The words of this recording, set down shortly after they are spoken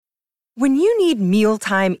When you need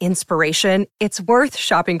mealtime inspiration, it's worth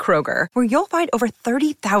shopping Kroger, where you'll find over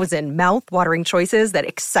 30,000 mouth-watering choices that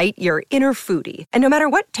excite your inner foodie. And no matter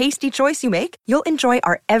what tasty choice you make, you'll enjoy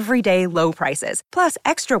our everyday low prices, plus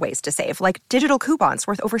extra ways to save, like digital coupons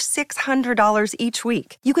worth over $600 each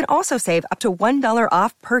week. You can also save up to $1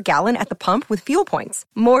 off per gallon at the pump with fuel points.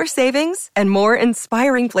 More savings and more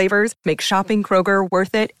inspiring flavors make shopping Kroger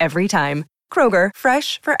worth it every time. Kroger,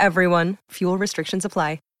 fresh for everyone. Fuel restrictions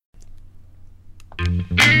apply.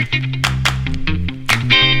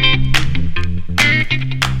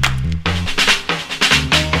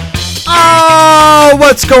 Oh,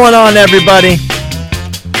 what's going on, everybody?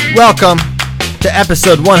 Welcome to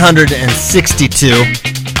episode 162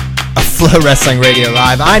 of Flow Wrestling Radio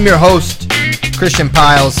Live. I'm your host, Christian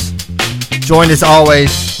Piles, joined as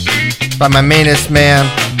always by my mainest man,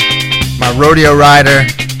 my rodeo rider,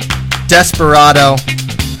 Desperado.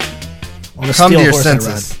 Come to your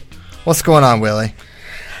senses. What's going on, Willie?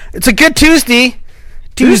 It's a good Tuesday.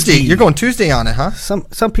 You're going Tuesday on it, huh?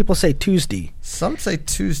 Some people say Tuesday. Some say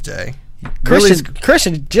Tuesday.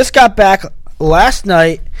 Christian just got back last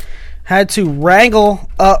night. Had to wrangle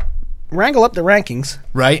up the rankings.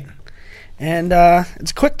 Right. And it's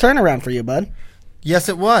a quick turnaround for you, bud. Yes,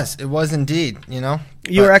 it was. It was indeed, you know.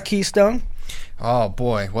 You were at Keystone? Oh,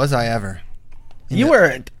 boy. Was I ever.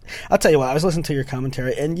 I'll tell you what. I was listening to your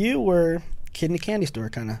commentary, and you were kid in the candy store,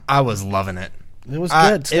 kind of. I was loving it. It was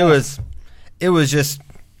good stuff. It was just,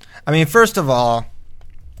 I mean, first of all,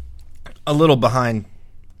 a little behind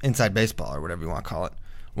inside baseball or whatever you want to call it.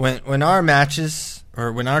 When our matches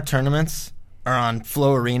or when our tournaments are on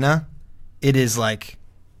Flow Arena, it is like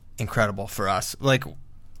incredible for us. Like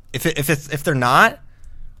if they're not,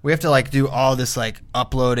 we have to like do all this like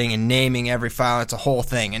uploading and naming every file. It's a whole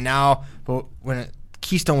thing. And now, but when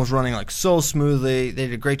Keystone was running like so smoothly. They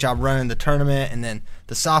did a great job running the tournament, and then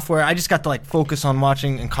the software. I just got to like focus on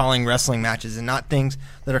watching and calling wrestling matches and not things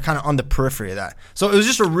that are kind of on the periphery of that. So it was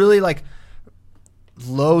just a really like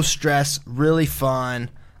low stress, really fun.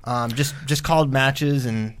 Just called matches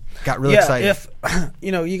and got really excited. If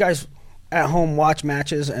you guys at home watch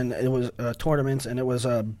matches and it was tournaments and it was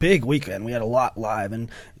a big weekend. We had a lot live, and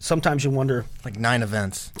sometimes you wonder, like 9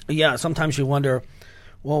 events. Yeah, sometimes you wonder,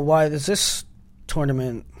 well, why does this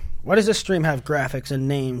stream have graphics and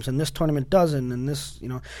names and this tournament doesn't, and this,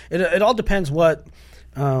 it all depends what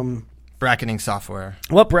bracketing software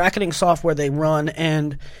they run,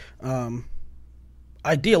 and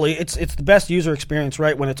ideally it's the best user experience,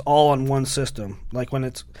 right, when it's all on one system. Like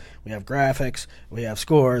when we have graphics, we have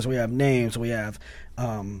scores, we have names, we have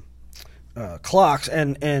clocks,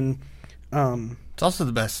 and it's also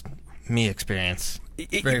the best me experience.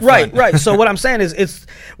 Right. So what I'm saying is, it's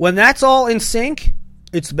when that's all in sync,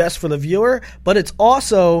 it's the best for the viewer, but it's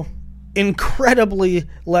also incredibly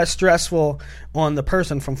less stressful on the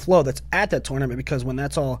person from Flow that's at that tournament, because when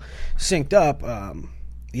that's all synced up,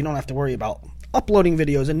 you don't have to worry about uploading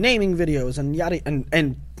videos and naming videos and yada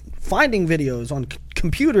and finding videos on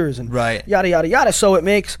computers and yada yada yada. So it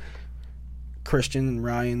makes Christian and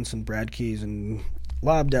Ryan's and Brad Keys and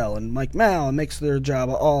Lobdell and Mike Mal, and makes their job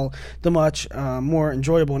all the much more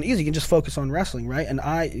enjoyable and easy. You can just focus on wrestling, right? And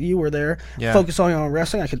you were there focusing on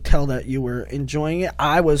wrestling. I could tell that you were enjoying it.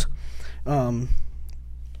 I was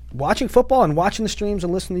watching football and watching the streams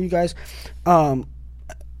and listening to you guys.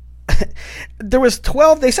 There was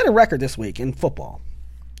 12. They set a record this week in football.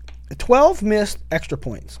 12 missed extra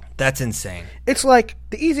points. That's insane. It's like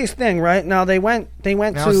the easiest thing, right? Now they went now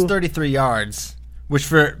to it's 33 yards. Which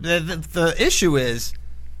for the issue is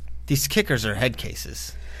these kickers are head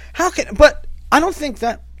cases. But I don't think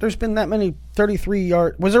that there's been that many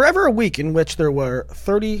 33-yard. Was there ever a week in which there were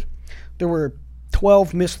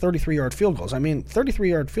 12 missed 33-yard field goals? I mean,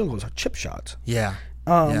 33-yard field goals are chip shots. Yeah.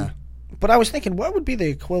 But I was thinking, what would be the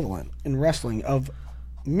equivalent in wrestling of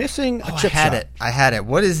missing a chip shot? I had it.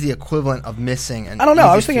 What is the equivalent of missing an I don't know.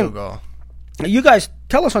 I was field thinking, goal? You guys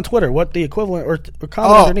tell us on Twitter what the equivalent or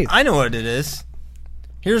comment underneath. I know what it is.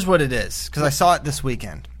 Here's what it is, because I saw it this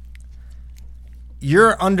weekend.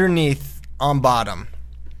 You're underneath on bottom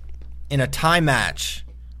in a tie match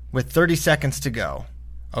with 30 seconds to go,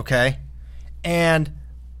 okay? And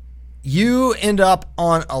you end up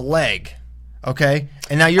on a leg, okay?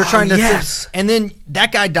 And now you're trying to... Yes. And then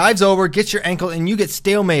that guy dives over, gets your ankle, and you get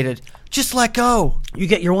stalemated. Just let go. You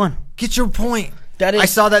get your one. Get your point. That is... I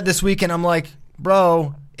saw that this weekend. I'm like,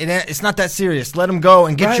 bro... It's not that serious. Let him go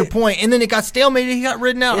and get your point. And then it got stalemated. He got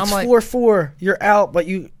ridden out. It's I'm like 4-4. You're out, but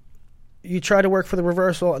you try to work for the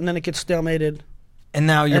reversal, and then it gets stalemated. And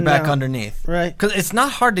now you're back underneath. Right. Because it's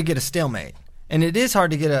not hard to get a stalemate. And it is hard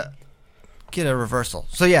to get get a reversal.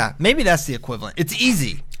 So yeah, maybe that's the equivalent. It's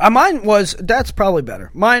easy. That's probably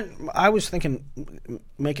better. Mine, I was thinking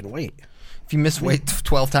making weight. If you miss weight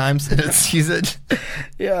 12 times in a season,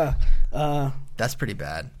 Yeah. that's pretty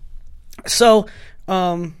bad. So,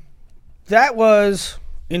 that was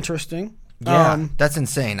interesting. Yeah, that's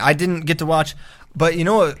insane. I didn't get to watch, but you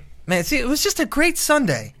know what, man? See, it was just a great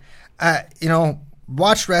Sunday.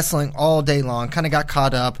 Watched wrestling all day long. Kind of got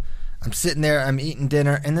caught up. I'm sitting there, I'm eating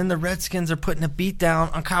dinner, and then the Redskins are putting a beat down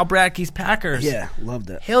on Kyle Bradke's Packers. Yeah, loved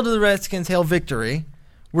it. Hail to the Redskins, hail victory.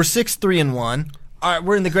 We're 6-3-1. All right,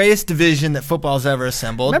 we're in the greatest division that football's ever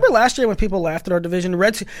assembled. Remember last year when people laughed at our division?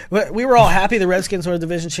 We were all happy the Redskins were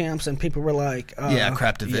division champs, and people were like,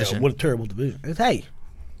 crap division. Yeah, what a terrible division. It's a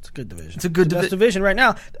good division. It's a good best division right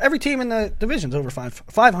now. Every team in the division's over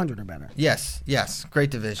 500 or better. Yes, great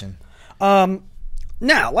division.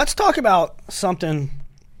 Now, let's talk about something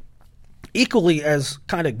equally as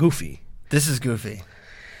kind of goofy. This is goofy.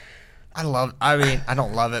 I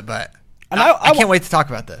don't love it, but And I can't wait to talk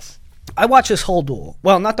about this. I watched this whole duel.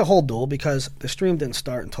 Well, not the whole duel because the stream didn't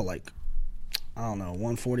start until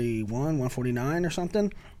 141, 149 or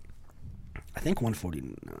something. I think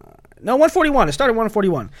 149. No, 141. It started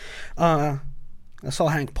 141. I saw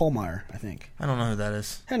Hank Pohlmeyer, I think. I don't know who that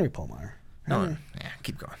is. Henry Pohlmeyer. No,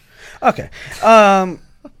 keep going. Okay.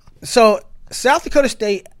 So South Dakota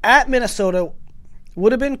State at Minnesota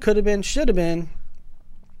would have been, could have been, should have been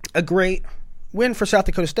a great win for South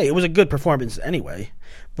Dakota State. It was a good performance anyway,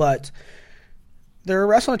 but they're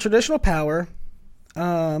wrestling traditional power,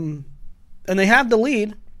 and they have the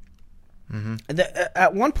lead. Mm-hmm.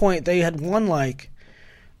 At one point, they had won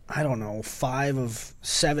 5 of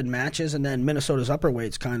 7 matches, and then Minnesota's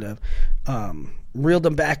upperweights kind of reeled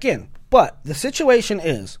them back in. But the situation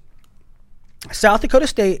is South Dakota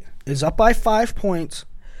State is up by 5 points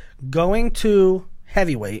going to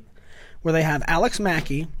heavyweight, where they have Alex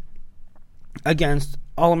Mackey against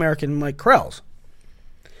All-American Mike Krells.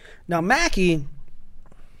 Now, Mackey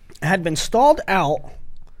had been stalled out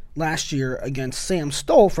last year against Sam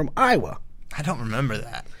Stoll from Iowa. I don't remember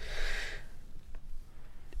that.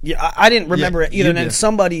 Yeah, I didn't remember it either. And then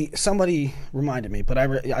did. somebody reminded me, but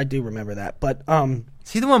I do remember that. But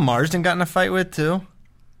is he the one Marsden got in a fight with too?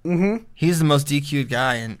 Mm-hmm. He's the most DQ'd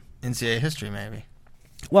guy in NCAA history, maybe.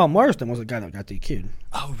 Well, Marsden was the guy that got DQ'd.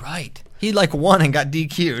 Oh, right. He won and got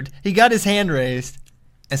DQ'd. He got his hand raised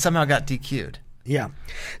and somehow got DQ'd. Yeah.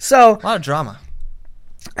 So a lot of drama.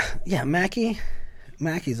 Yeah, Mackey's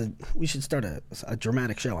we should start a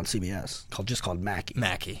dramatic show on CBS called Mackey.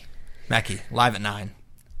 Mackey, live at 9.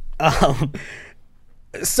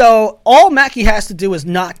 So all Mackey has to do is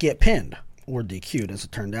not get pinned or DQ'd, as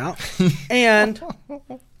it turned out, and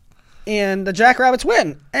the Jackrabbits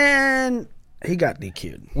win, and he got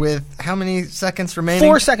DQ'd with how many seconds remaining?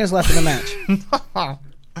 4 seconds left in the match.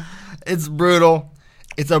 It's brutal.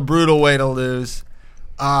 It's a brutal way to lose.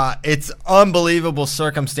 It's unbelievable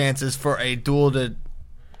circumstances for a duel to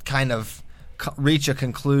kind of reach a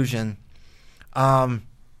conclusion.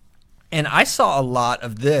 And I saw a lot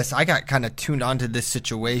of this. I got kind of tuned onto this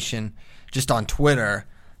situation just on Twitter.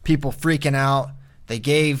 People freaking out. They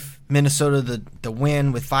gave Minnesota the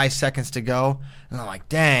win with 5 seconds to go. And I'm like,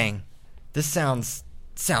 dang, this sounds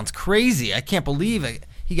crazy. I can't believe it.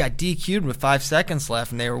 He got DQ'd with 5 seconds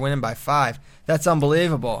left, and they were winning by 5. That's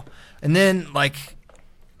unbelievable. And then,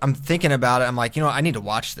 I'm thinking about it. I'm like, I need to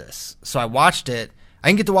watch this. So I watched it. I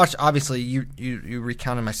didn't get to watch, obviously, you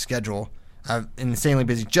recounted my schedule. I'm insanely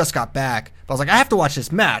busy. Just got back. But I was like, I have to watch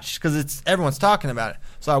this match because everyone's talking about it.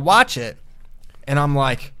 So I watch it, and I'm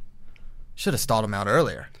like, should have stalled him out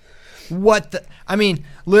earlier.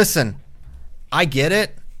 Listen, I get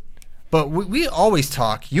it, but we always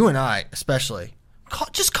talk, you and I especially.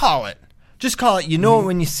 Just call it. Just call it. You know it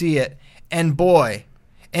when you see it. And boy,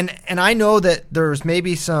 and I know that there's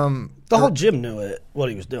maybe some... The whole gym knew it, what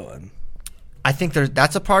he was doing. I think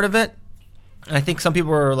that's a part of it. And I think some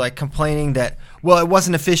people are complaining that, it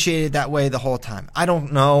wasn't officiated that way the whole time. I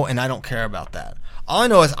don't know, and I don't care about that. All I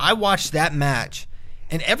know is I watched that match,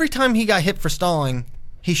 and every time he got hit for stalling,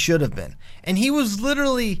 he should have been. And he was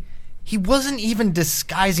literally, he wasn't even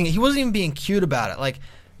disguising it. He wasn't even being cute about it.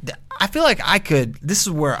 I feel like this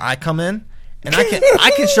is where I come in, and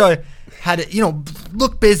I can show you how to,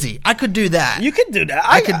 look busy. I could do that. You could do that.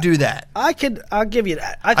 I could do that. I'll give you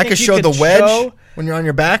that. I could show the wedge when you're on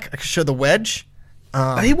your back. I could show the wedge.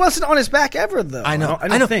 He wasn't on his back ever, though. I know.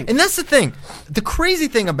 I don't think. And that's the thing. The crazy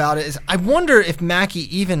thing about it is I wonder if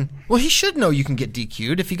Mackey even... Well, he should know you can get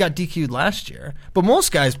DQ'd if he got DQ'd last year. But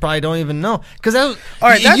most guys probably don't even know. Because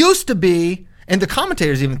it used to be And the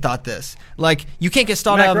commentators even thought this. Like, you can't get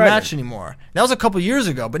stalled Mac out of a Ryder. match anymore. That was a couple years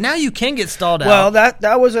ago, but now you can get stalled Well, out.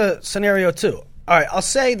 that was a scenario too. All right, I'll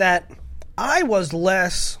say that I was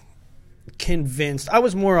less convinced. I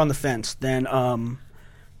was more on the fence than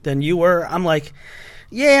you were. I'm like,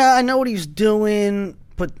 yeah, I know what he's doing,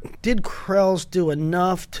 but did Krells do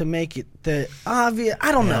enough to make it the obvious?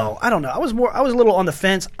 I don't know. I was a little on the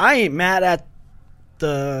fence. I ain't mad at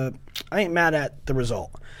the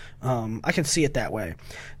result. I can see it that way.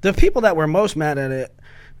 The people that were most mad at it,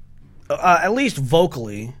 at least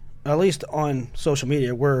vocally, at least on social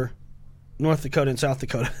media, were North Dakota and South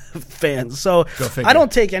Dakota fans. So figure. I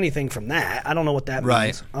don't take anything from that. I don't know what that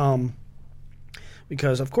Right. means.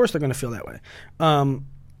 Because of course they're going to feel that way.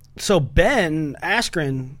 So Ben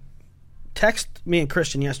Askren texted me and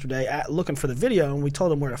Christian yesterday looking for the video, and we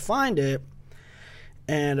told him where to find it.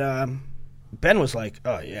 And Ben was like,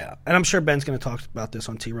 "Oh yeah," and I'm sure Ben's going to talk about this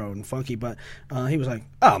on T-Road and Funky, but he was like,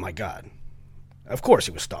 "Oh my god, of course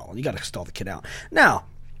he was stalling. You got to stall the kid out." Now,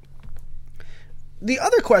 the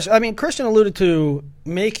other question, I mean, Christian alluded to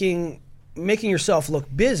making yourself look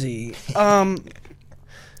busy.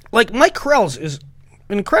 Like Mike Krells is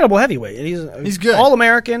an incredible heavyweight, and he's good,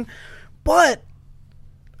 All-American, but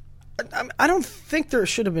I don't think there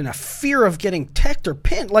should have been a fear of getting teched or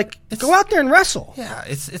pinned. Like, go out there and wrestle. Yeah,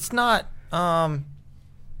 it's not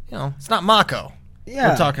it's not Mako Yeah.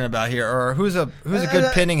 we're talking about here, or who's a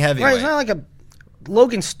good pinning heavyweight. Right, it's not like a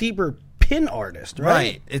Logan Steeper pin artist, right?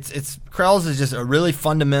 Right. It's Krells is just a really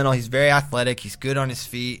fundamental. He's very athletic. He's good on his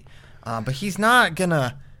feet, but he's not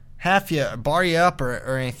gonna bar you up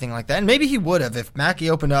or anything like that. And maybe he would have if Mackie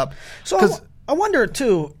opened up. So I wonder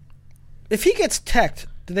too, if he gets teched,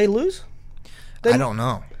 do they lose? I don't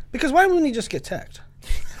know. Because why wouldn't he just get teched?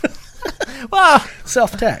 Well,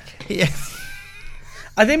 Self-tech. yeah.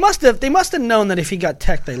 They must have known that if he got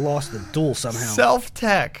teched, they lost the duel somehow.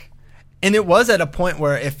 Self-tech. And it was at a point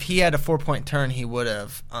where if he had a 4-point turn, he would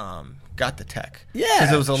have got the tech. Yeah,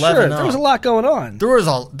 because it was 11-0. sure. There was a lot going on. There was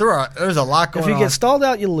a lot going on. If you get stalled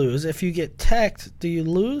out, you lose. If you get teched, do you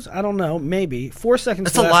lose? I don't know. Maybe 4 seconds.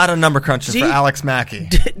 That's left. a lot of number crunches for Alex Mackey.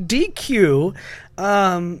 DQ.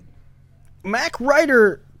 Mac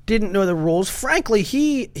Ryder didn't know the rules. Frankly,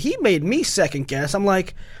 he made me second guess. I'm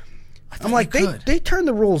like they turned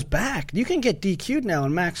the rules back. You can get DQ'd now,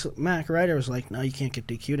 and Mac Ryder was like, no, you can't get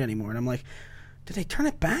DQ'd anymore. And I'm like, did they turn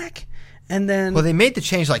it back? And then they made the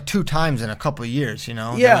change like 2 times in a couple of years.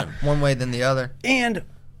 Yeah, they went one way then the other. And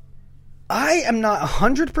I am not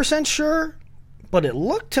 100% sure, but it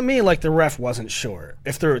looked to me like the ref wasn't sure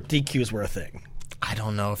if their DQs were a thing. I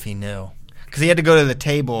don't know if he knew because he had to go to the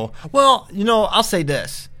table. Well, I'll say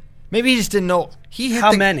this. Maybe he just didn't know.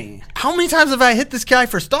 How many times have I hit this guy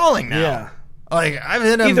for stalling now? Yeah. Like, I've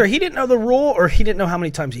hit him. Either he didn't know the rule or he didn't know how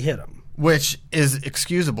many times he hit him. Which is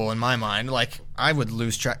excusable in my mind. Like, I would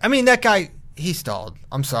lose track. I mean, that guy, he stalled.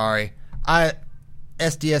 I'm sorry.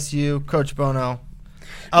 SDSU, Coach Bono,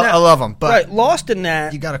 I love him. But right, lost in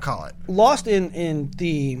that. You got to call it. Lost in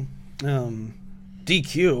the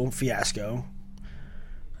DQ fiasco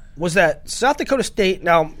was that South Dakota State,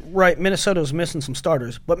 now, right, Minnesota was missing some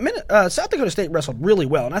starters, but South Dakota State wrestled really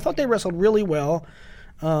well, and I thought they wrestled really well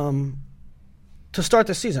to start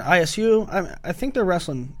the season. ISU, I think they're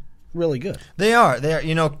wrestling really good. They are.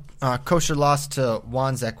 Kosher loss to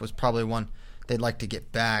Wanzek was probably one they'd like to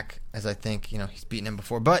get back, as I think, he's beaten him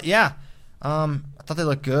before. But, yeah, I thought they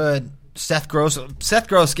looked good. Seth Gross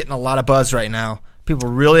getting a lot of buzz right now. People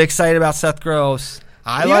are really excited about Seth Gross.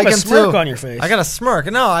 I like him too. You have a smirk on your face. I got a smirk.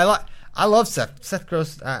 No, I love Seth. Seth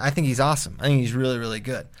Gross. I think he's awesome. I think he's really, really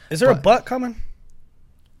good. Is there a but coming?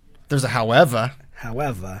 There's a however.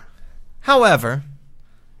 However,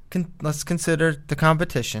 let's consider the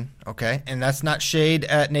competition, okay? And that's not shade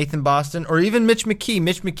at Nathan Boston or even Mitch McKee.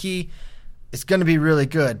 Mitch McKee is going to be really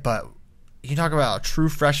good, but you talk about a true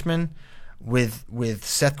freshman with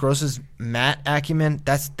Seth Gross's mat acumen.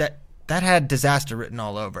 That had disaster written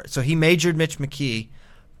all over it. So he majored Mitch McKee,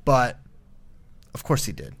 but of course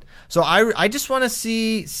he did. So I just want to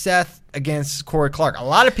see Seth against Corey Clark. A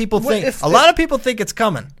lot of people think it's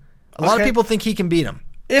coming. A lot of people think he can beat him.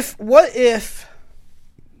 What if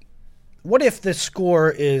the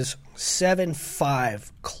score is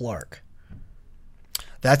 7-5 Clark?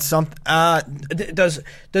 That's something.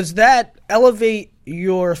 Does that elevate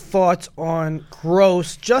your thoughts on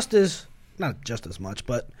Gross not just as much,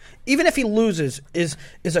 but even if he loses, is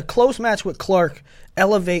a close match with Clark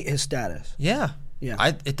elevate his status? Yeah.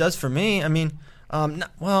 Yeah. It does for me. I mean, I don't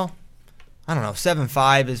know.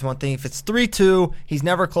 7-5 is one thing. If it's 3-2, he's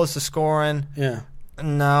never close to scoring. Yeah.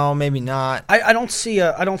 No, maybe not. I don't see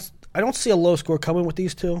a low score coming with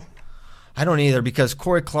these two. I don't either because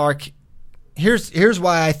Corey Clark. Here's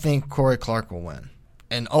why I think Corey Clark will win,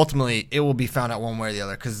 and ultimately it will be found out one way or the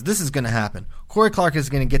other because this is going to happen. Corey Clark is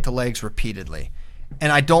going to get to legs repeatedly,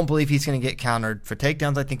 and I don't believe he's going to get countered for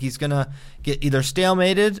takedowns. I think he's going to get either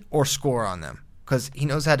stalemated or score on them because he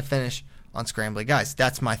knows how to finish on scrambly guys.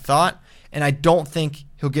 That's my thought, and I don't think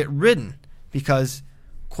he'll get ridden because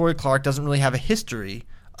Corey Clark doesn't really have a history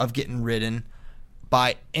of getting ridden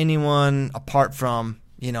by anyone apart from,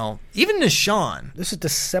 even Nishan. This is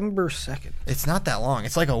December 2nd. It's not that long.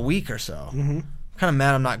 It's like a week or so. Mm-hmm. I'm kind of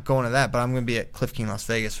mad I'm not going to that, but I'm going to be at Cliff King Las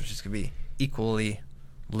Vegas, which is going to be equally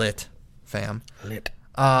lit, fam. Lit.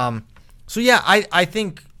 So yeah, I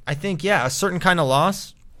think a certain kind of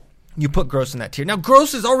loss, you put Gross in that tier. Now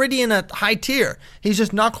Gross is already in a high tier. He's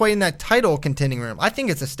just not quite in that title contending room. I think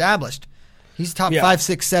it's established. He's a top 5,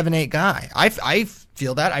 6, 7, 8 guy. I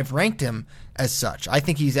feel that. I've ranked him as such. I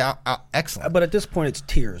think he's out excellent. But at this point, it's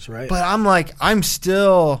tiers, right? But I'm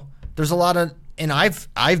still. There's a lot of, and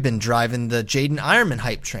I've been driving the Jaden Ironman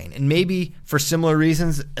hype train, and maybe for similar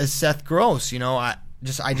reasons as Seth Gross. I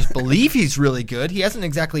just believe he's really good. He hasn't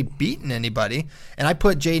exactly beaten anybody, and I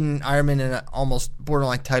put Jaden Ironman in an almost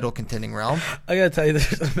borderline title contending realm. I gotta tell you,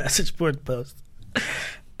 there's a message board post,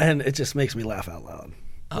 and it just makes me laugh out loud.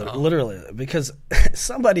 Literally, because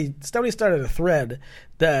somebody started a thread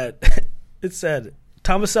that it said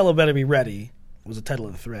Tomasello better be ready was the title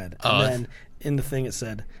of the thread, and then in the thing it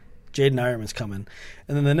said Jaden Ironman's coming,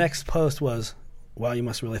 and then the next post was, wow, you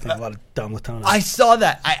must really think a lot of Dom Latona. I saw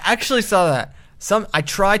that. I actually saw that. I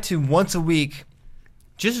try to once a week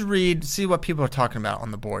just see what people are talking about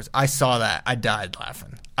on the boards. I saw that. I died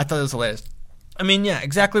laughing. I thought it was hilarious. I mean, yeah,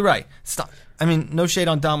 exactly right. Stop. I mean, no shade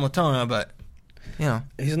on Dom Latona, but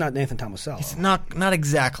he's not Nathan Tomasello. He's not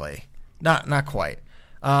exactly. Not quite.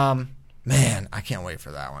 Man, I can't wait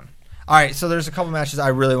for that one. All right, so there's a couple matches I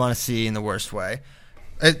really want to see in the worst way.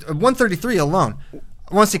 At 133 alone,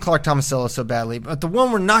 I want to see Clark Tomasello so badly, but the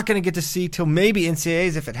one we're not going to get to see till maybe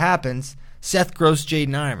NCAAs if it happens, Seth Gross, Jaden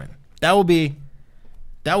Ironman. That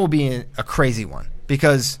will be a crazy one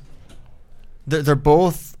because they're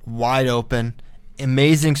both wide open,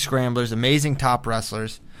 amazing scramblers, amazing top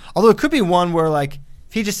wrestlers. Although it could be one where if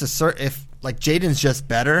Jaden's just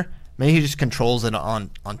better, maybe he just controls it on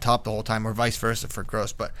top the whole time, or vice versa for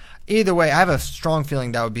Gross. But either way, I have a strong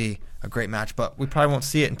feeling that would be a great match. But we probably won't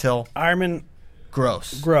see it until Ironman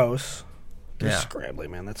Gross. They're scrambling,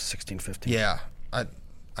 man. That's 16-15. Yeah, I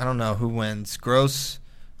don't know who wins, Gross,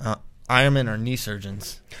 Ironman, or knee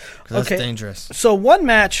surgeons. 'Cause that's dangerous. So one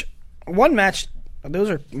match. Those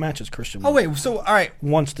are matches Christian. Oh wait, so all right,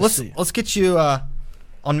 wants to see. Let's get you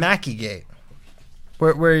on Mackie Gate.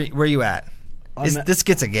 Where you at? This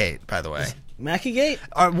gets a gate, by the way. Mackie Gate?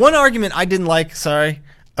 One argument I didn't like,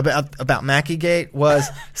 about Mackie Gate was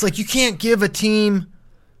it's like you can't give a team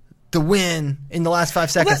the win in the last 5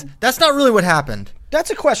 seconds. That's not really what happened. That's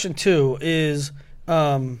a question too. Is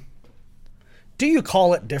do you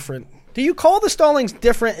call it different? Do you call the stallings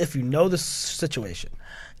different if you know the situation?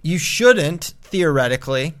 You shouldn't,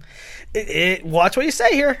 theoretically. Watch what you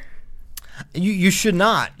say here. You should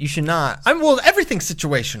not. You should not. Everything's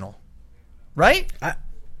situational, right? I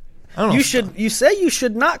don't know. You say you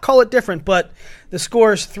should not call it different, but the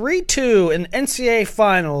score is 3-2 in NCAA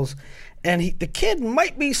finals, and the kid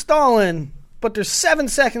might be stalling, but there's 7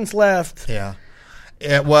 seconds left. Yeah.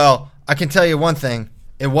 Well, I can tell you one thing.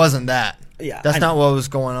 It wasn't that. Yeah. That's not what was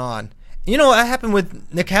going on. You know what happened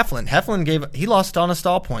with Nick Heflin? He lost on a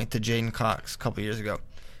stall point to Jaden Cox a couple years ago.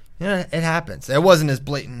 It happens. It wasn't as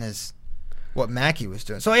blatant as what Mackie was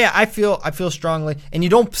doing. So yeah, I feel strongly. And you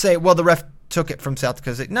don't say, well, the ref took it from South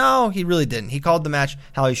Dakota. No, he really didn't. He called the match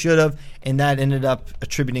how he should have, and that ended up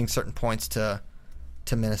attributing certain points to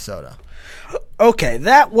Minnesota. Okay,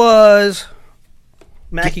 that was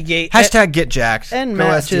Mackie Gate. Hashtag get jacked. And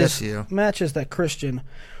matches that Christian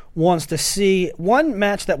wants to see. One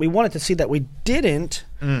match that we wanted to see that we didn't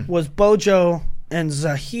was Bojo and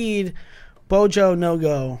Zahid. Bojo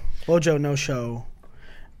no-go. Bojo no-show.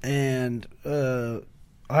 And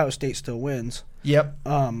Ohio State still wins. Yep.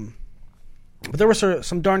 But there were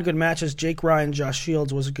some darn good matches. Jake Ryan, Josh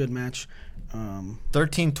Shields was a good match.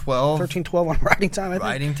 13-12. 13-12 on riding time, I think.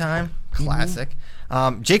 Riding time. Classic.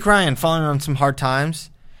 Jake Ryan falling on some hard times.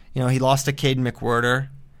 He lost to Caden McWhirter,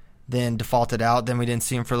 then defaulted out. Then we didn't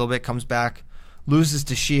see him for a little bit. Comes back, loses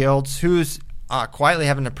to Shields, who's quietly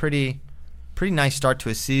having a pretty nice start to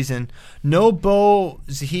his season. No Bo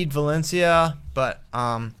Zahid Valencia, but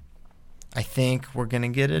I think we're gonna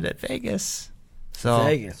get it at Vegas. So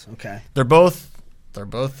Vegas, okay. Both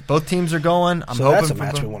teams are going. I'm hoping that's a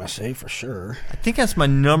match we want to see for sure. I think that's my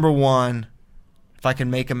number one if I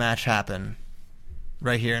can make a match happen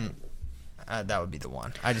right here, and that would be the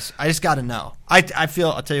one. I just got to know. I'll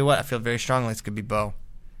tell you what, I feel very strongly it's going to be Bo.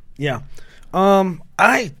 Yeah.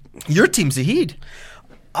 Your team's Zahid.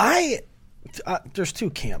 There's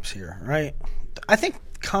two camps here, right? I think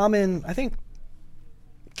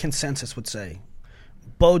consensus would say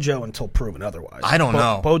Bojo until proven otherwise. I don't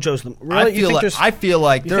know. Bojo's the really. I feel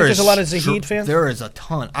like there's a lot of Zahid fans. There is a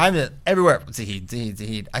ton. I'm everywhere.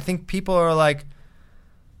 Zahid. I think people are like,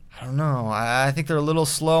 I don't know. I think they're a little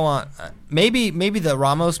slow on. Maybe the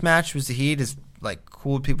Ramos match with Zahid is like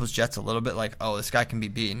cooled people's jets a little bit. Like, oh, this guy can be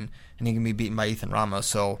beaten, and he can be beaten by Ethan Ramos.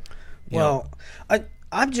 So,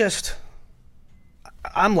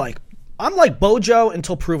 I'm like Bojo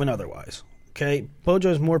until proven otherwise. Okay,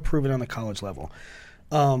 Bojo is more proven on the college level.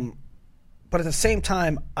 But at the same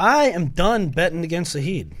time, I am done betting against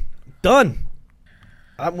Zahid. Done.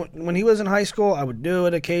 When he was in high school, I would do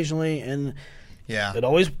it occasionally, and it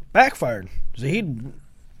always backfired. Zahid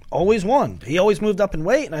always won. He always moved up in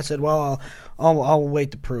weight, and I said, well, I'll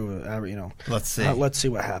wait to prove it. Let's see. Let's see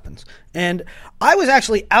what happens. And I was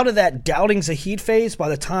actually out of that doubting Zahid phase by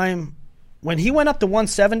the time when he went up to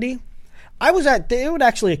 170. They would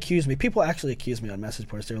actually accuse me. People actually accuse me on message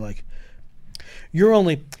boards. They're like,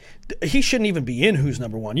 he shouldn't even be in Who's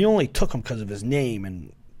Number One. You only took him because of his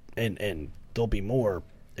name, and there'll be more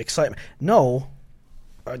excitement. No,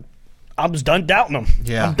 I was done doubting him.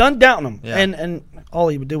 Yeah. I'm done doubting him. Yeah. And all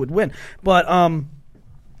he would do would win. But,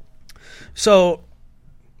 so,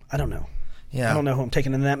 I don't know. Yeah. I don't know who I'm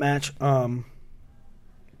taking in that match. And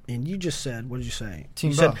you just said, what did you say?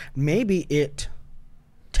 Team You Bo. said maybe it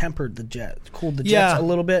tempered the Jets, cooled the Jets a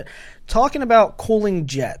little bit. Talking about cooling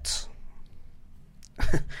Jets,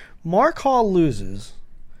 Mark Hall loses,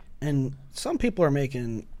 and some people are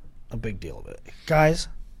making a big deal of it. Guys,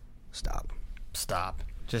 stop.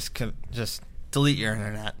 Just delete your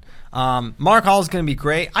internet. Mark Hall is going to be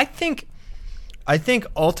great. I think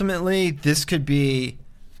ultimately this could be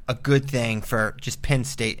a good thing for just Penn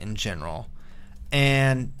State in general,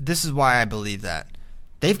 and this is why I believe that.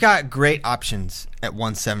 They've got great options at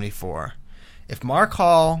 174. If Mark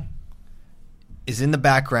Hall is in the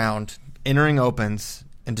background, entering opens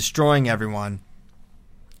and destroying everyone,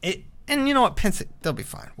 and you know what, Penn State, they'll be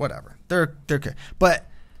fine. Whatever, they're good. But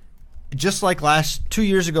just like 2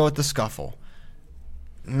 years ago at the scuffle,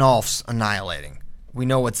 Nolf's annihilating. We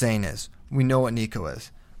know what Zane is. We know what Nico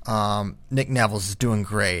is. Nick Neville's is doing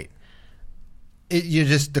great.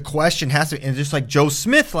 The question has to be, and just like Joe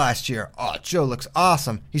Smith last year. Oh, Joe looks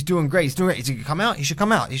awesome. He's doing great. Is he going to come out? He should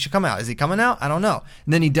come out. Is he coming out? I don't know.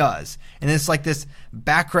 And then he does. And it's like this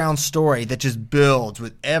background story that just builds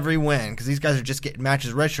with every win because these guys are just getting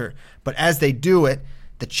matches redshirt. But as they do it,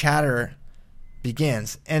 the chatter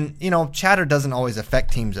begins. And, chatter doesn't always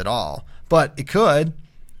affect teams at all, but it could.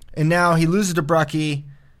 And now he loses to Brucky.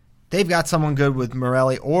 They've got someone good with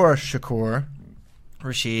Morelli or Shakur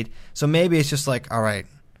Rashid. So maybe it's just like, all right,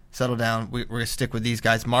 settle down. We're going to stick with these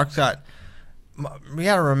guys. We got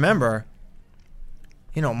to remember,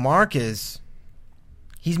 Mark he's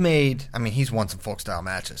won some folk style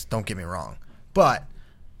matches. Don't get me wrong. But,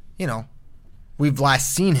 we've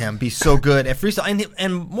last seen him be so good at freestyle.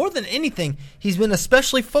 And more than anything, he's been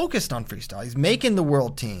especially focused on freestyle. He's making the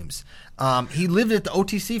world teams. He lived at the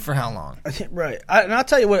OTC for how long? Right. And I'll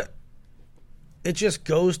tell you what, it just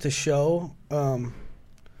goes to show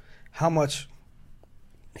how much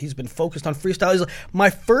he's been focused on freestyle. My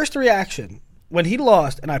first reaction when he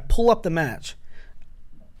lost and I pull up the match,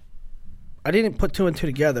 I didn't put two and two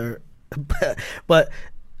together, but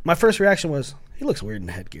my first reaction was, he looks weird in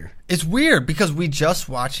the headgear. It's weird because we just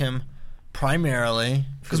watch him primarily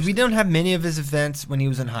because we didn't have many of his events when he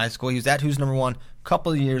was in high school. He was at Who's Number One a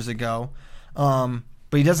couple of years ago, but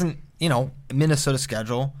he doesn't, Minnesota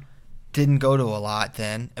schedule. Didn't go to a lot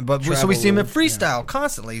then, but so we see him at freestyle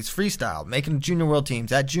constantly. He's freestyle, making junior world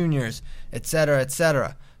teams at juniors, et cetera, et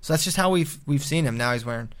cetera. So that's just how we've seen him. Now he's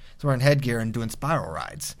wearing headgear and doing spiral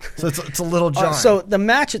rides. So it's a little jarring. So the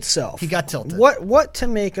match itself, he got tilted. What to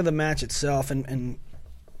make of the match itself, and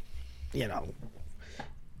the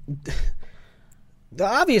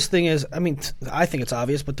obvious thing is, I think it's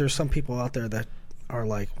obvious, but there's some people out there that are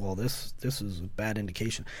like, well, this is a bad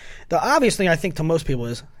indication. The obvious thing I think to most people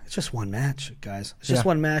is it's just one match, guys. It's just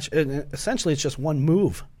one match. Essentially, it's just one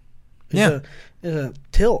move. It's a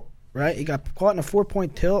tilt, right? He got caught in a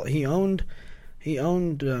 4-point tilt. He owned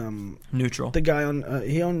neutral. The guy on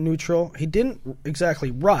he owned neutral. He didn't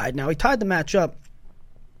exactly ride. Now he tied the match up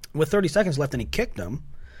with 30 seconds left, and he kicked him.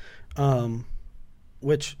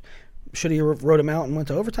 Which should he have rode him out and went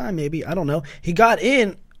to overtime? Maybe, I don't know. He got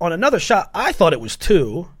in on another shot. I thought it was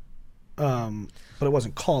two. but it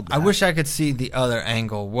wasn't called that. I wish I could see the other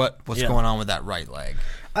angle. What's going on with that right leg?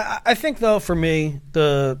 I think, though, for me,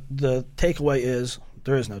 the takeaway is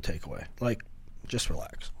there is no takeaway. Like, just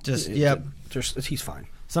relax. He's fine.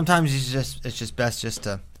 Sometimes it's just best just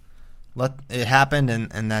to let it happen,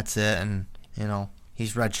 and that's it. And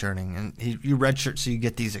he's redshirting, and you redshirt so you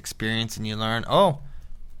get these experience and you learn. Oh,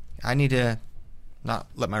 I need to not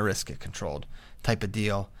let my wrist get controlled, type of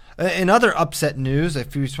deal. In other upset news,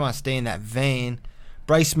 if you just want to stay in that vein,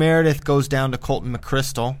 Bryce Meredith goes down to Colton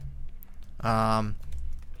McChrystal. And,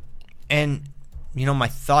 my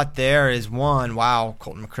thought there is, one, wow,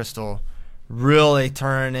 Colton McChrystal really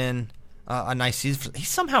turning in a nice season. He's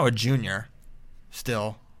somehow a junior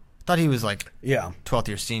still. I thought he was 12th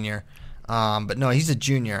year senior. But no, he's a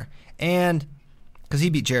junior. And because he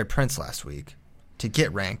beat Jared Prince last week to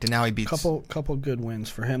get ranked, and now he beats... Couple good wins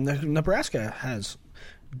for him. Nebraska has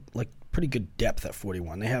pretty good depth at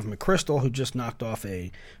 41. They have McChrystal, who just knocked off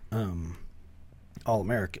a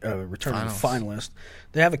All-American returning finalist.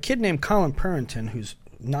 They have a kid named Colin Purrington, who's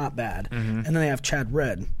not bad, and then they have Chad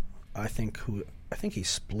Redd, I think he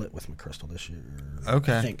split with McChrystal this year.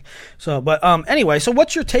 Okay, I think so. But anyway, so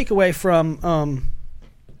what's your takeaway from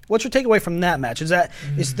that match? Is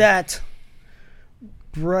that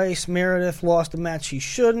Bryce Meredith lost a match he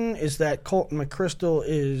shouldn't? Is that Colton McChrystal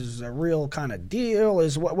is a real kind of deal?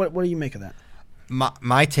 What do you make of that?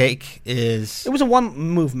 My take is... It was a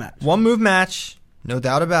one-move match. One-move match, no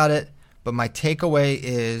doubt about it. But my takeaway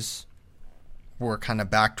is we're kind of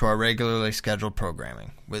back to our regularly scheduled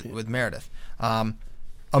programming with Meredith.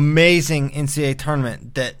 Amazing NCAA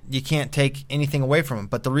tournament that you can't take anything away from him.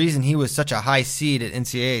 But the reason he was such a high seed at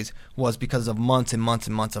NCAAs was because of months and months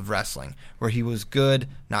and months of wrestling, where he was good,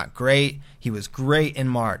 not great. He was great in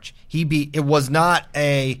March. It was not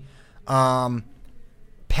a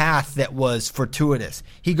path that was fortuitous.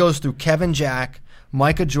 He goes through Kevin Jack,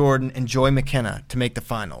 Micah Jordan, and Joey McKenna to make the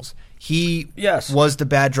finals. He was the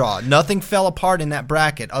bad draw. Nothing fell apart in that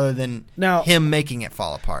bracket other than him making it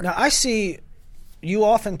fall apart. Now, I see you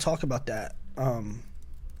often talk about that,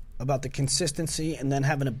 about the consistency and then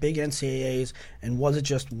having a big NCAAs, and was it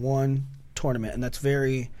just one tournament? And that's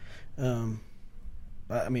very that's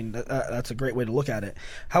a great way to look at it.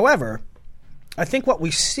 However, I think what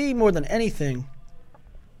we see more than anything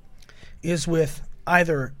is with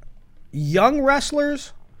either young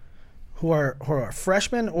wrestlers who are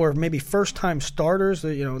freshmen or maybe first-time starters.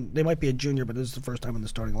 They might be a junior, but this is the first time in the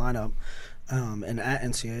starting lineup and at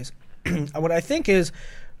NCAAs. What I think is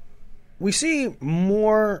we see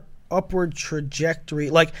more upward trajectory.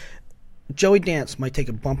 Like Joey Dance might take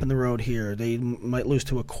a bump in the road here. They might lose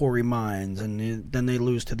to a Corey Mines, and then they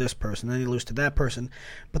lose to this person, then they lose to that person.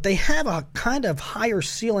 But they have a kind of higher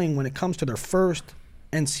ceiling when it comes to their first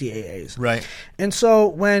NCAAs. Right. And so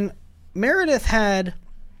when Meredith had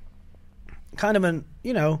kind of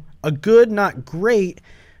a good, not great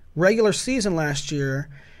regular season last year,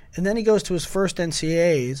 and then he goes to his first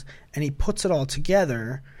NCAAs and he puts it all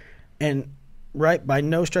together, and by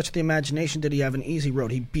no stretch of the imagination did he have an easy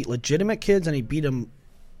road. He beat legitimate kids and he beat them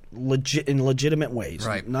in legitimate ways.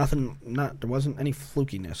 Right. There wasn't any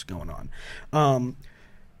flukiness going on.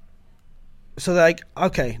 So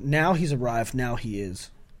okay, now he's arrived. Now he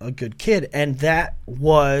is a good kid, and that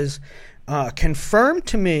was confirmed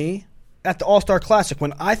to me at the All-Star Classic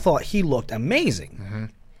when I thought he looked amazing. Mm-hmm.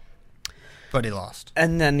 But he lost.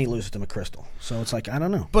 And then he loses to McChrystal. So it's I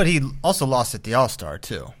don't know. But he also lost at the All-Star,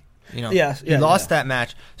 too. He lost that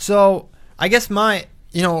match. So I guess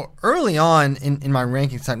early on in my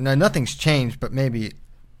rankings time, nothing's changed, but maybe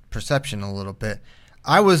perception a little bit.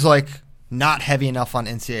 I was not heavy enough on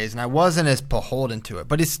NCAAs, and I wasn't as beholden to it.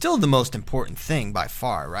 But it's still the most important thing by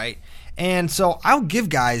far, right? And so I'll give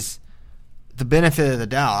guys the benefit of the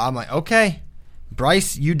doubt. I'm like, okay,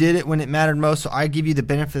 Bryce, you did it when it mattered most, so I give you the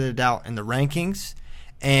benefit of the doubt in the rankings,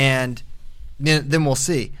 and then we'll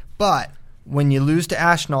see. But when you lose to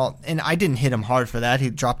Ashnault, and I didn't hit him hard for that, he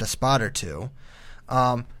dropped a spot or two,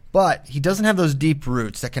 but he doesn't have those deep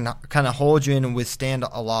roots that can kind of hold you in and withstand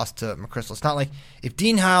a loss to McChrystal. It's not like if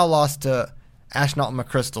Dean Howell lost to Ashnault and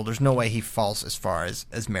McChrystal, there's no way he falls as far as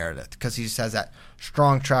Meredith because he just has that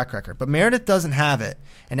strong track record. But Meredith doesn't have it,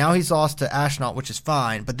 and now he's lost to Ashnault, which is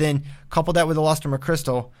fine. But then couple that with a loss to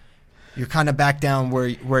McChrystal, you're kind of back down where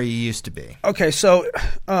you used to be. Okay, so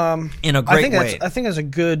in a great way. I think that's a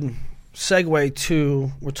good segue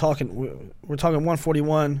to we're talking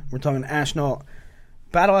 141. We're talking Ashnault.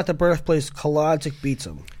 Battle at the birthplace. Kolodzik beats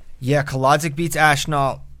him. Yeah, Kolodzik beats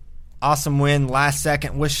Ashnault. Awesome win, last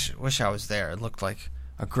second. Wish I was there. It looked like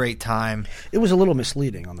a great time. It was a little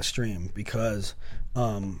misleading on the stream because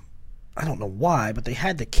I don't know why, but they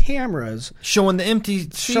had the cameras showing the empty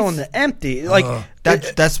seats. showing the empty. Like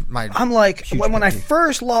that's my. I'm like huge when I pet peeve.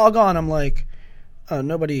 first log on, I'm like,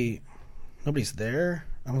 nobody's there.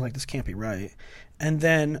 I was like, this can't be right. And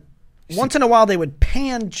then once in a while, they would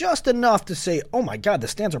pan just enough to say, "Oh my God, the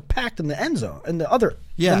stands are packed in the end zone, in the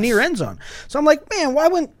near end zone." So I'm like, man, why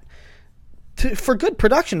wouldn't for good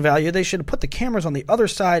production value, they should have put the cameras on the other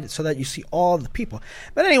side so that you see all the people.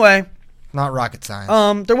 But anyway. Not rocket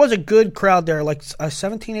science. There was a good crowd there, like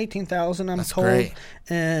 17,000, 18,000, I'm That's told. great.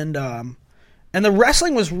 And the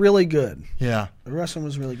wrestling was really good. Yeah. The wrestling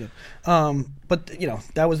was really good. But,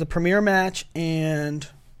 that was the premiere match, and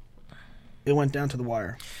it went down to the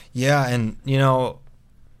wire. Yeah, and,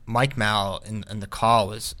 Mike Mal in the call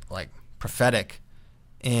was, like, prophetic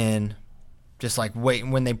in just, like,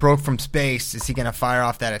 waiting. When they broke from space, is he going to fire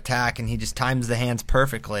off that attack? And he just times the hands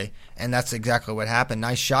perfectly, and that's exactly what happened.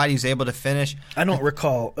 Nice shot. He was able to finish. I don't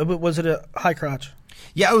recall. Was it a high crotch?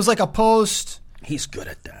 Yeah, it was like a post. He's good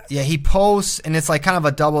at that. Yeah, he posts, and it's like kind of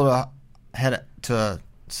a double to head to a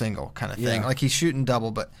single kind of thing. Yeah. Like he's shooting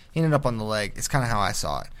double, but he ended up on the leg. It's kind of how I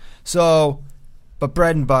saw it. So, but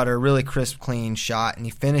bread and butter, really crisp, clean shot, and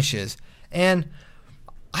he finishes. And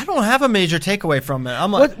I don't have a major takeaway from it.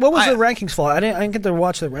 I'm like, what was the rankings for? I didn't get to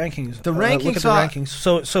watch the rankings. The look at rankings the rankings.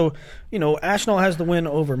 So Ashnault has the win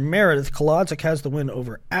over Meredith. Kolodzik has the win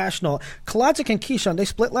over Ashnault. Kolodzik and Keyshawn, they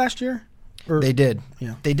split last year? Or, They did.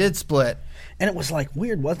 Yeah. They did split. and it was like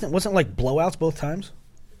weird, wasn't it? Wasn't it like blowouts both times?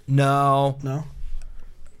 No. No?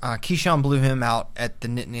 Keyshawn blew him out at the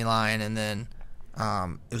Nittany line, and then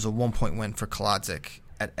it was a 1-point win for Kolodzik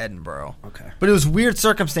at Edinburgh. Okay. But it was weird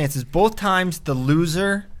circumstances. Both times the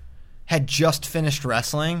loser had just finished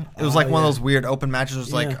wrestling. It was like one of those weird open matches. It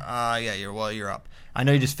was like, you're up. I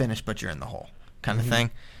know you just finished, but you're in the hole kind of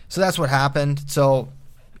thing. So that's what happened. So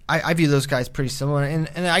I view those guys pretty similar. And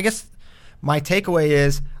I guess my takeaway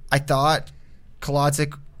is I thought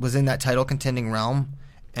Kolodzik was in that title contending realm,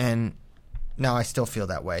 and now I still feel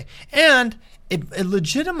that way. And it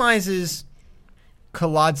legitimizes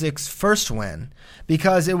Kolodzik's first win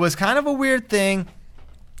because it was kind of a weird thing.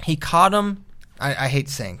 He caught him. I hate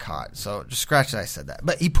saying caught, so just scratch that I said that.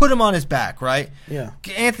 But he put him on his back, right? Yeah.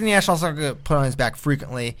 Anthony Ashnault's not going to put on his back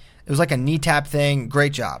frequently. It was like a knee tap thing.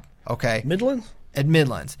 Great job. Okay. Midlands? At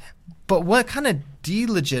Midlands. But what kind of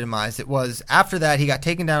delegitimized it was after that he got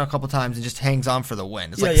taken down a couple times and just hangs on for the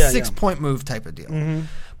win. It's like a 6-point move type of deal. Mm-hmm.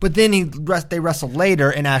 But then they wrestled later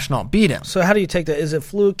and Ashnault beat him. So how do you take that? Is it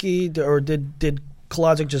fluky, or did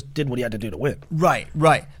Kolodzik just did what he had to do to win? Right.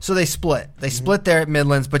 So they split. They split there at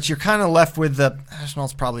Midlands, but you're kind of left with the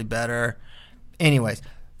Ashnault's probably better. Anyways,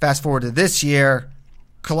 fast forward to this year,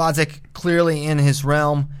 Kolodzik clearly in his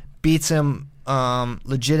realm, beats him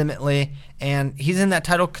legitimately, and he's in that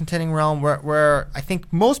title contending realm where I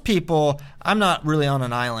think most people, I'm not really on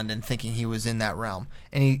an island and thinking he was in that realm,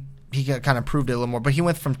 and he kind of proved it a little more, but he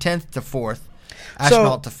went from 10th to 4th.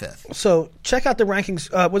 Ashnault to 5th. So check out the rankings.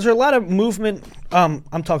 Was there a lot of movement?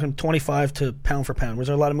 I'm talking 25 to pound for pound. Was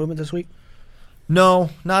there a lot of movement this week? No,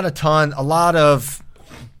 not a ton. A lot of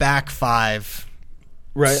back five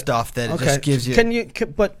stuff that it just gives you.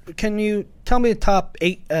 Can you tell me the top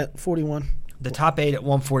 8 at 41? The top 8 at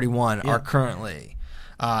 141 are currently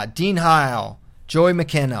Dean Heil, Joey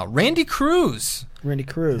McKenna, Randy Cruz.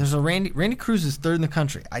 There's a Randy Cruz is 3rd in the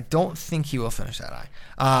country. I don't think he will finish that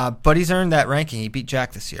high. But he's earned that ranking. He beat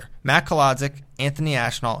Jack this year. Matt Kolodzik, Anthony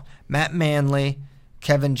Ashnault, Matt Manley,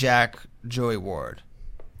 Kevin Jack, Joey Ward.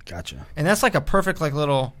 Gotcha. And that's like a perfect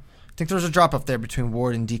little. I think there's a drop off there between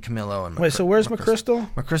Ward and DiCamillo and. Wait, so where's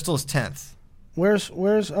McChrystal? McChrystal is 10th. Where's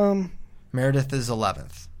Meredith is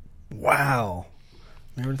 11th. Wow.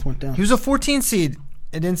 Meredith went down. He was a 14 seed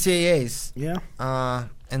at NCAAs. Yeah.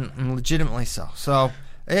 And legitimately so. So,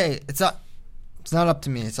 hey, it's not up to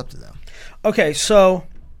me. It's up to them. Okay, so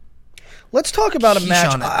let's talk about a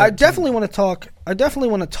match. I definitely want to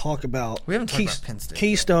talk about. We haven't talked about Penn State.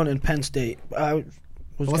 Keystone and Penn State.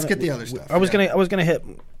 Let's get the other stuff. I was gonna hit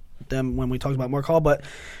them when we talked about Mark Hall, but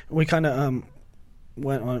we kind of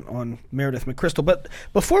went on Meredith McChrystal. But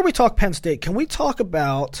before we talk Penn State, can we talk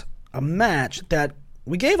about a match that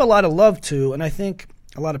we gave a lot of love to, and I think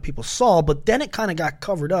a lot of people saw, but then it kind of got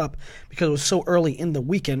covered up because it was so early in the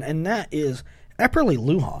weekend, and that is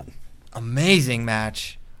Epperle-Lujan. Amazing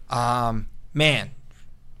match. Man,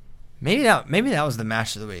 maybe that was the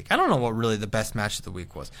match of the week. I don't know what really the best match of the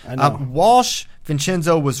week was. I know. Walsh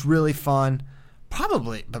Vincenzo was really fun,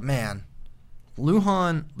 probably, but man,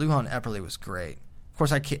 Lujan Epperle was great. Of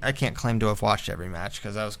course, I can't claim to have watched every match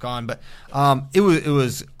because I was gone, but it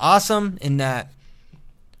was awesome in that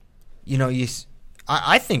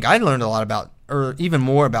I think I learned a lot about or even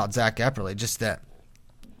more about Zach Epperly, just that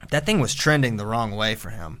thing was trending the wrong way for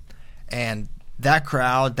him. And that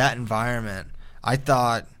crowd, that environment, I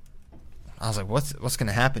was like, what's going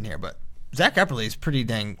to happen here? But Zach Epperly is pretty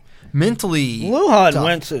dang mentally Lujan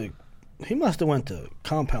tough. He must have went to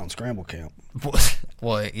Compound Scramble Camp.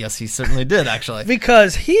 Well, yes, he certainly did, actually.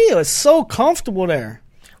 Because he was so comfortable there.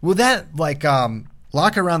 Well, that, like,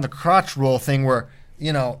 lock around the crotch roll thing where,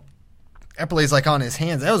 Epperly's, like, on his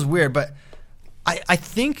hands, that was weird. But I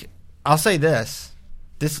think, I'll say this.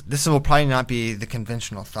 This will probably not be the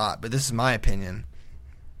conventional thought, but this is my opinion.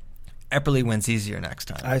 Epperly wins easier next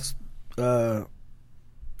time. I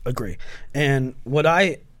agree. And what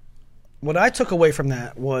I took away from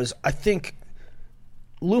that was I think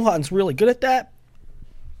Lujan's really good at that,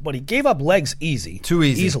 but he gave up legs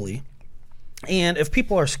easily. And if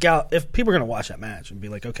people are going to watch that match and be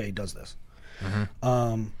like, okay, he does this.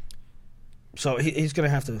 Mm-hmm. So he's going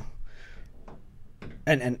to have to,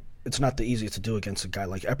 and it's not the easiest to do against a guy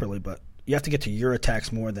like Epperly, but you have to get to your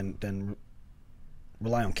attacks more than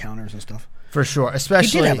rely on counters and stuff. For sure,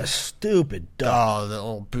 especially he did have a stupid duck. Oh, the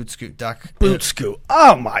old boot scoot duck. Boot scoot.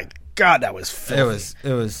 Oh my God, that was filthy.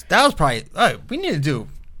 It was. That was probably. We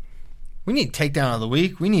need takedown of the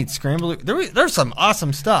week. We need scramble. There's some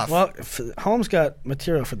awesome stuff. Well, Holmes got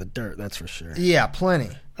material for the dirt. That's for sure. Yeah, plenty.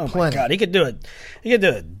 Oh plenty. My God, he could do it. He could do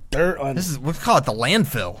it. Dirt on. We call it the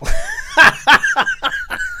landfill.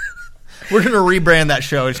 We're gonna rebrand that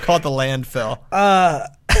show. Just call it the landfill.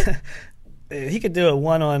 He could do a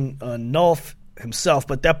one on Nolf himself,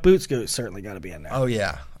 but that boot scoot certainly got to be in there. Oh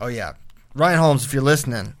yeah. Ryan Holmes, if you're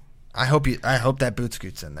listening, I hope that boot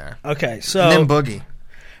scoot's in there. Okay, so and then Boogie.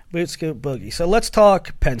 Boot scoot Boogie. So let's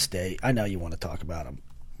talk Penn State. I know you want to talk about them.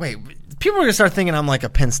 Wait, people are gonna start thinking I'm like a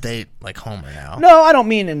Penn State like homer now. No, I don't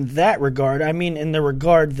mean in that regard. I mean in the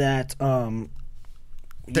regard that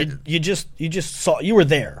you just saw you were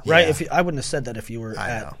there, right? Yeah. I wouldn't have said that if you were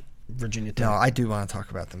at Virginia Tech. No, I do want to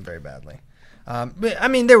talk about them very badly. But I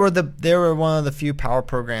mean, they were one of the few power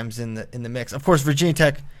programs in the mix. Of course, Virginia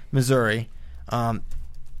Tech, Missouri.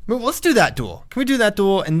 Let's do that duel. Can we do that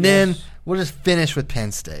duel, and then we'll just finish with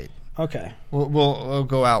Penn State? Okay. We'll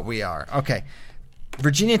go out. We are okay.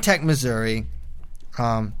 Virginia Tech, Missouri.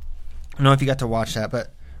 I don't know if you got to watch that,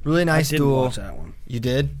 but really nice duel. I didn't watch that one. You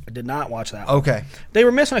did? I did not watch that one. Okay. They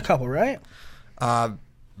were missing a couple, right?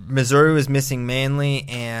 Missouri was missing Manley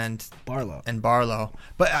and Barlow.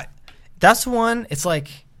 But that's the one. It's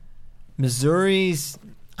like Missouri's.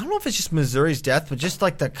 I don't know if it's just Missouri's depth, but just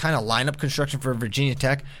like the kind of lineup construction for Virginia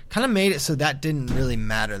Tech kind of made it so that didn't really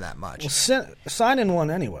matter that much. Well, Sinan won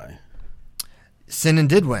anyway. Sinan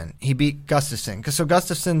did win. He beat Gustafson. So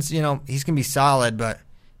Gustafson's, he's going to be solid, but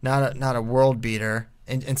not a world beater.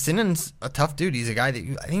 And Sinan's a tough dude. He's a guy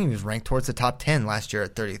that I think he was ranked towards the top 10 last year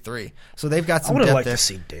at 33. So they've got some depth there. I would have liked to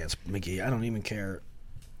see Dance McGee. I don't even care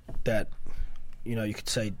that, you could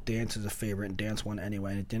say Dance is a favorite and Dance won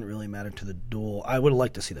anyway, and it didn't really matter to the duel. I would have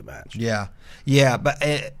liked to see the match. Yeah, but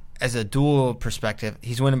as a duel perspective,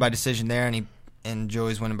 he's winning by decision there, and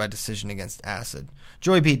Joey's winning by decision against Acid.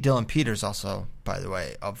 Joey beat Dylan Peters also, by the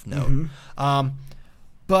way, of note. Mm-hmm.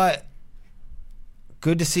 But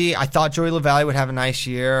good to see. I thought Joey LaValle would have a nice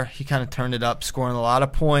year. He kind of turned it up, scoring a lot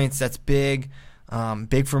of points. That's big.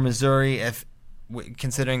 Big for Missouri,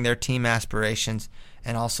 considering their team aspirations,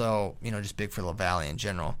 and also, just big for LaValle in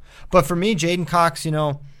general. But for me, Jaden Cox,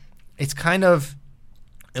 it's kind of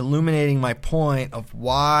illuminating my point of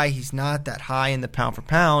why he's not that high in the pound for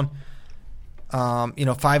pound.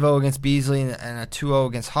 5-0 against Beasley and a 2-0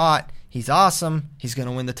 against Hott. He's awesome. He's going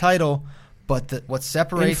to win the title. But what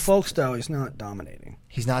separates... In folk style, he's not dominating.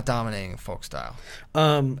 He's not dominating in folk style.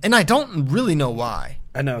 And I don't really know why.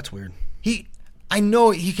 I know, it's weird. I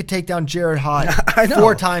know he could take down Jared Hott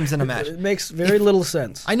 4 times in a match. It makes very little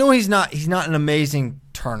sense. I know he's not an amazing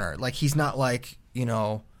turner. Like, he's not like,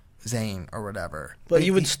 Zane or whatever. But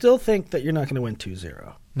you would still think that you're not going to win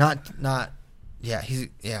 2-0.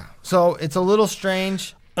 Yeah. So it's a little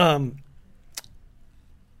strange. Let's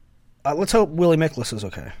hope Willie Miklas is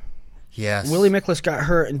okay. Yes. Willie Miklas got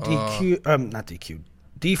hurt and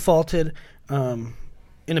defaulted in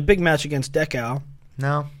a big match against Decal.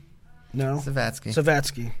 No.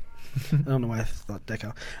 Zavatsky. I don't know why I thought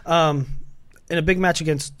Decal. In a big match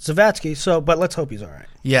against Zavatsky, but let's hope he's all right.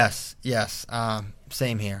 Yes.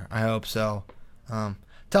 Same here. I hope so.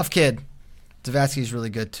 Tough kid. Zavatsky's really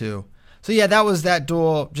good too. So yeah, that was that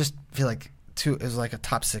duel. Just feel like it was like a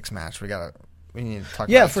top 6 match. We need to talk about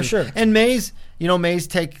it. Yeah, for sure. And Mays, Mays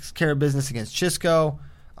takes care of business against Chisco.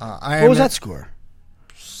 What was that score?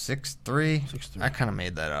 6-3. I kind of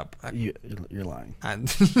made that up. You're lying. I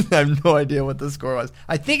have no idea what the score was.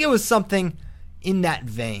 I think it was something in that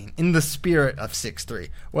vein, in the spirit of 6'3".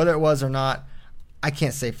 Whether it was or not, I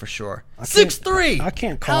can't say for sure. 6'3". I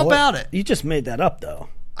can't call How about it? You just made that up, though.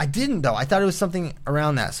 I didn't, though. I thought it was something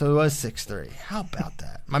around that, so it was 6'3". How about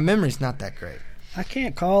that? My memory's not that great. I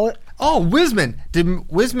can't call it. Oh, Wisman.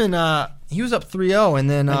 He was up 3-0, and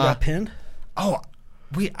then... I got pinned? Oh,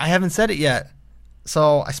 I haven't said it yet.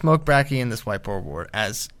 So I smoked Bracky in this whiteboard war,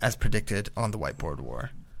 as predicted on the whiteboard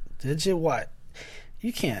war. Did you? What?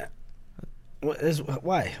 You can't.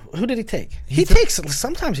 Why? Who did he take?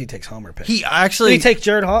 Sometimes he takes homer picks. He actually... Did he take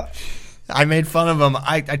Jared Hawk? I made fun of him.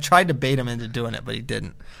 I tried to bait him into doing it, but he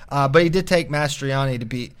didn't. But he did take Mastriani to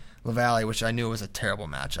beat LaValle, which I knew was a terrible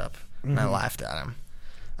matchup. And I laughed at him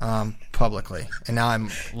publicly. And now I'm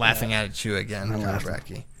laughing at you again,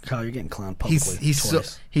 Bracky. Kyle, you're getting clowned publicly.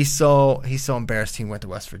 He's so embarrassed he went to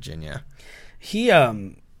West Virginia. He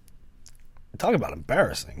talk about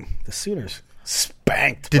embarrassing. The Sooners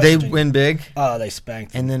spanked. Did they win big? Oh, they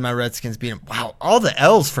spanked. And then my Redskins beat him. Wow, all the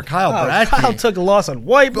L's for Kyle Bracky. Kyle took a loss on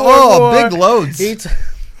whiteboard. Oh, big loads.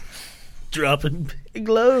 Dropping big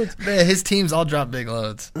loads. Man, his teams all drop big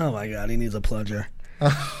loads. Oh my God, he needs a plunger.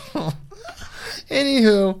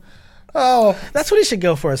 Anywho, that's what he should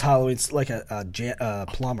go for as Halloween, like a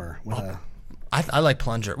plumber with a. I like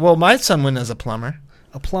plunger. Well, my son went as a plumber.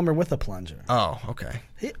 A plumber with a plunger. Oh, okay.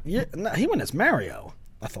 He went as Mario.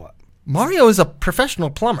 I thought Mario is a professional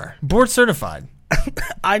plumber, board certified.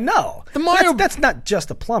 I know. The Mario. That's not just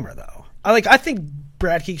a plumber though. I think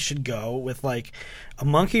Bradkey should go with like a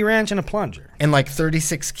monkey wrench and a plunger and like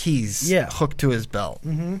 36 keys. Hooked to his belt.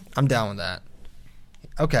 Mm-hmm. I'm down with that.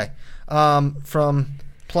 Okay. From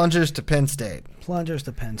plungers to Penn State. Plungers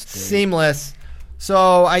to Penn State. Seamless.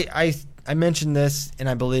 So I mentioned this, and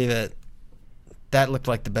I believe it. That looked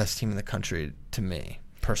like the best team in the country to me,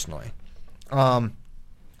 personally. I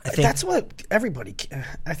think that's what everybody.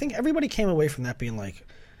 I think everybody came away from that being like,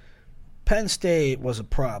 Penn State was a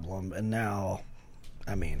problem, and now,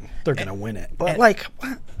 I mean, they're going to win it. But like,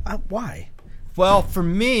 why? Well, for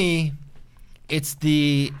me, it's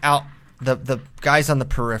the guys on the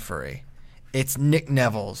periphery. It's Nick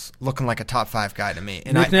Neville's looking like a top 5 guy to me.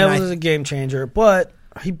 And Nick Neville is a game changer, but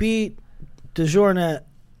he beat DeJournet.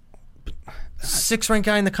 6th ranked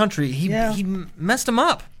guy in the country. He messed him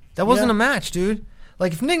up. That wasn't a match, dude.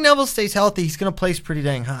 Like, if Nick Neville stays healthy, he's going to place pretty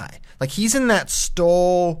dang high. Like, he's in that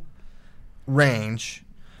Stoll range.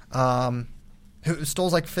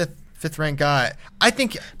 Stoll's like fifth ranked guy.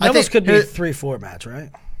 Neville's could be a 3-4 match,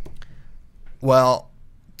 right? Well,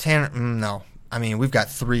 Tanner, no. I mean, we've got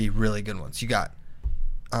 3 really good ones. You got,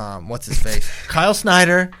 what's his face? Kyle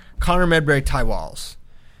Snyder, Connor Medbury, Ty Walls.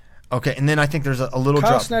 Okay, and then I think there's a little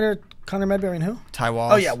Kyle drop. Snyder, Connor Medbury, and who? Ty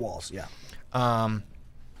Walls. Oh, yeah, Walls, yeah.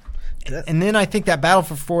 And then I think that battle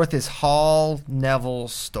for 4th is Hall, Neville,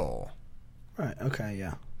 Stoll. Right, okay,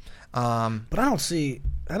 yeah. But I don't see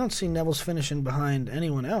Neville's finishing behind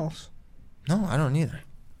anyone else. No, I don't either.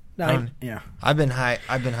 No, I've been high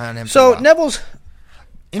on him. So Neville's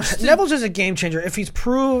is a game changer if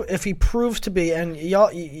he proves to be,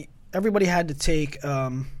 and everybody had to take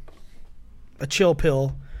a chill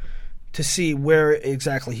pill to see where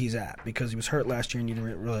exactly he's at because he was hurt last year and you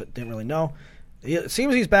didn't really know. It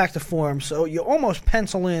seems he's back to form, so you almost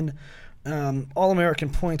pencil in All-American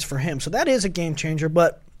points for him. So that is a game changer,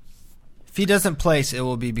 but if he doesn't place, it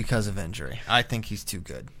will be because of injury. I think he's too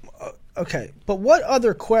good. Okay, but what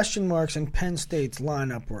other question marks in Penn State's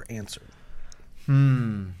lineup were answered?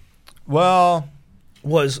 Well,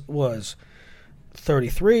 was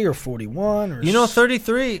 33 or 41 or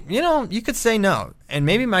 33? You could say no, and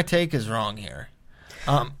maybe my take is wrong here.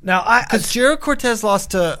 Now, because Jared Cortez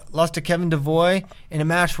lost to Kevin DeVoy in a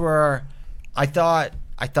match where I thought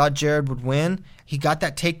Jared would win. He got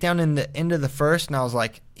that takedown in the end of the first, and I was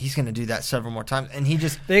like, he's going to do that several more times. And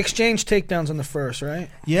they exchanged takedowns in the first, right?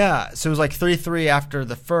 Yeah, so it was like 3-3 after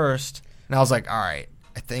the first, and I was like, all right,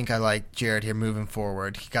 I think I like Jared here moving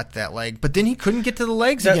forward. He got that leg, but then he couldn't get to the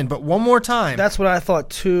legs again. But one more time, that's what I thought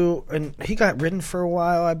too. And he got ridden for a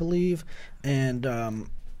while, I believe. And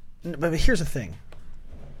but here's the thing: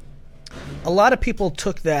 a lot of people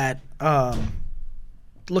took that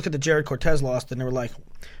look at the Jared Cortez loss, and they were like,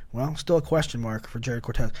 "Well, still a question mark for Jared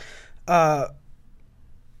Cortez."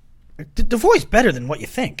 DeVoy's better than what you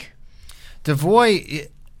think. DeVoy,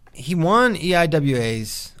 he won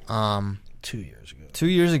EIWAs 2 years ago. 2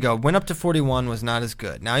 years ago, went up to 41, was not as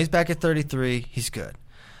good. Now he's back at 33, he's good.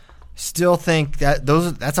 Still think that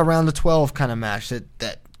that's around the 12 kind of match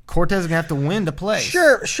that Cortez is gonna have to win to play.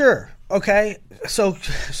 Sure. Okay, so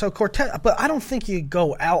Cortez, but I don't think you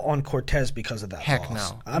go out on Cortez because of that Heck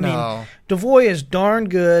loss. no. I mean, DeVoy is darn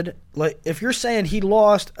good, Like, if you're saying he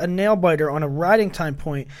lost a nail biter on a riding time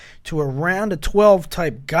point to a round of 12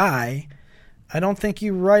 type guy, I don't think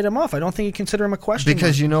you write him off. I don't think you consider him a question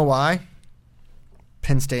Because mark. you know why?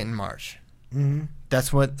 Penn State in March. Mm-hmm.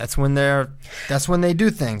 That's when they do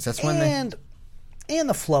things. That's when and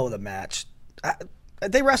the flow of the match.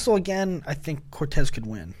 They wrestle again. I think Cortez could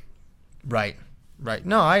win. Right.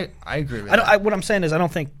 No, I agree with that. What I'm saying is I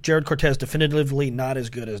don't think Jared Cortez definitively not as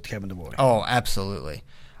good as Kevin DuBois. Oh, absolutely.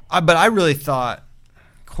 But I really thought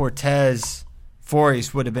Cortez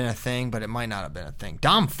Voorhees would have been a thing, but it might not have been a thing.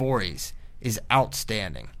 Dom Voorhees is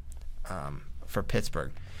outstanding for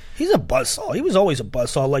Pittsburgh. He's a buzzsaw. He was always a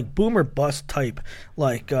buzzsaw, like boomer bust type.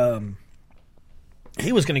 Like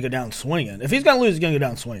he was going to go down swinging. If he's going to lose, he's going to go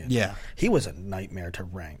down swinging. Yeah. He was a nightmare to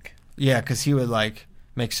rank. Yeah, because he would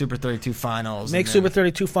make Super 32 finals. Make Super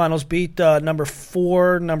 32 finals, beat number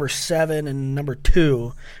 4, number 7, and number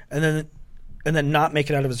 2, and then not make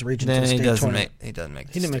it out of his region to the state tournament. He doesn't make.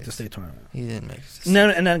 He didn't make the state tournament. He didn't make.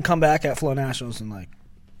 And then come back at Flow Nationals and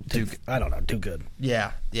do good.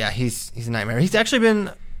 Yeah, he's a nightmare. He's actually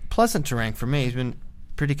been pleasant to rank for me. He's been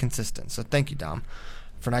pretty consistent. So thank you, Dom,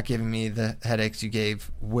 for not giving me the headaches you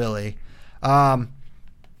gave Willie.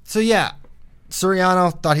 So yeah,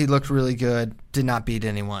 Soriano thought he looked really good. Did not beat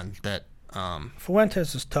anyone. That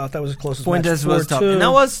Fuentes is tough. That was his closest. Fuentes match. was tough, and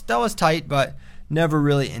that was tight, but never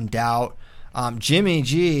really in doubt. Jimmy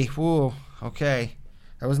G, whoa, okay,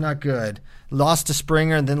 that was not good. Lost to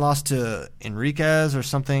Springer and then lost to Enriquez or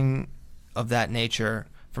something of that nature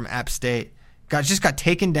from App State. Just got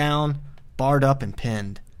taken down, barred up, and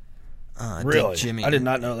pinned. Really? Jimmy. I did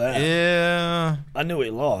not know that. Yeah. I knew he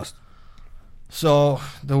lost. So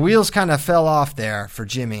the wheels kind of fell off there for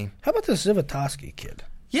Jimmy. How about this Zivotofsky kid?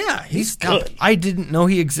 Yeah, he's good. I didn't know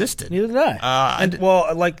he existed. Neither did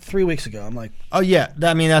I. Like 3 weeks ago, I'm like, oh yeah,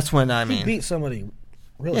 that's when he beat somebody.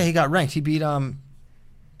 Really? Yeah, he got ranked. He beat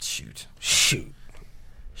shoot,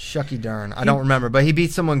 Shucky Dern. I don't remember, but he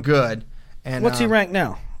beat someone good. And what's he ranked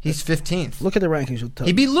now? He's 15th. Look at the rankings. You'll tell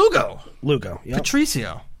He beat Lugo. Yep.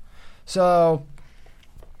 Patricio. So,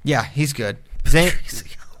 yeah, he's good. Zane,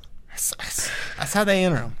 that's how they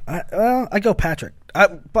enter him. I go Patrick.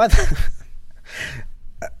 But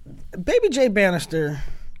Baby J Bannister,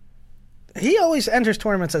 he always enters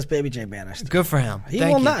tournaments as Baby J Bannister. Good for him. He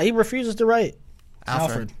will not. He refuses to write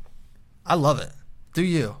Alfred. I love it. Do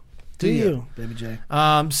you? Do you, Baby J?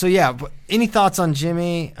 So yeah, but any thoughts on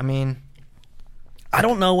Jimmy? I mean, I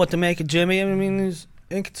don't know what to make of Jimmy. I mean, he's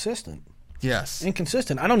inconsistent. Yes.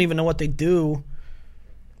 Inconsistent. I don't even know what they do.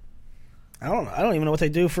 I don't even know what they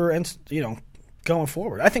do for going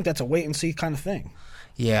forward. I think that's a wait and see kind of thing.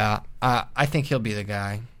 Yeah, I think he'll be the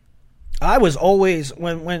guy. I was always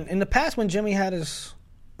when in the past when Jimmy had his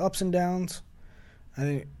ups and downs. I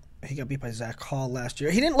think he got beat by Zach Hall last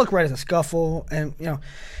year. He didn't look right at the scuffle, and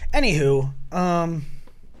Anywho,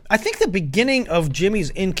 I think the beginning of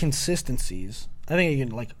Jimmy's inconsistencies. I think you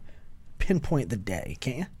can pinpoint the day,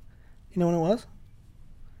 can't you? You know when it was?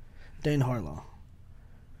 Dane Harlow.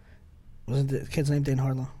 Wasn't the kid's name Dane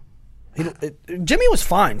Harlow? Jimmy was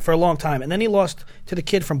fine for a long time, and then he lost to the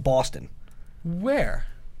kid from Boston. Where?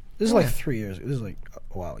 This is like 3 years ago. This is like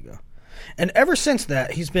a while ago. And ever since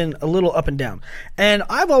that, he's been a little up and down. And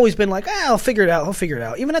I've always been like, I'll figure it out. He'll figure it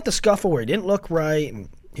out. Even at the scuffle where he didn't look right, and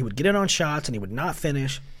he would get in on shots, and he would not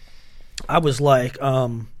finish. I was like,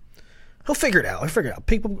 he'll figure it out. He'll figure it out.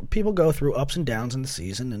 People go through ups and downs in the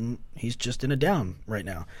season, and he's just in a down right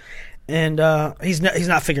now. And he's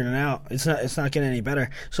not figuring it out. It's not getting any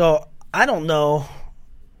better. So I don't know.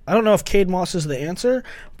 I don't know if Cade Moss is the answer,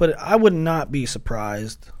 but I would not be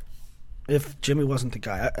surprised if Jimmy wasn't the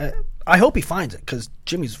guy. I hope he finds it because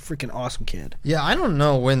Jimmy's a freaking awesome kid. Yeah, I don't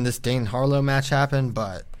know when this Dane Harlow match happened,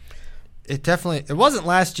 but it wasn't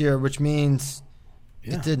last year, which means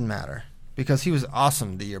it didn't matter because he was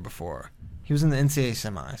awesome the year before. He was in the NCAA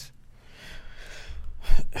semis.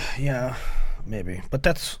 Yeah, maybe, but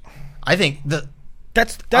I think that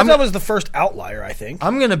was the first outlier. I think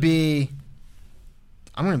I'm gonna be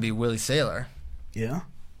Willie Saylor. Yeah.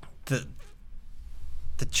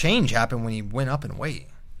 The change happened when he went up in weight.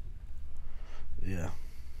 Yeah.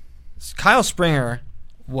 Kyle Springer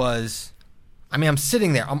was, I'm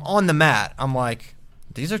sitting there. I'm on the mat. I'm like,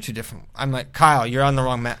 these are two different. I'm like, Kyle, you're on the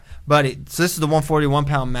wrong mat. Buddy, so this is the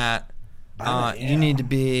 141-pound mat. You need to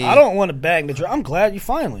be. I don't want to bang the drum. I'm glad you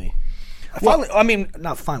finally.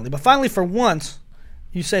 Not finally, but finally for once,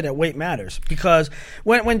 you say that weight matters. Because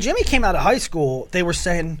when Jimmy came out of high school, they were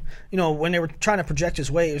saying, when they were trying to project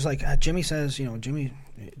his weight, it was like, Jimmy says, Jimmy,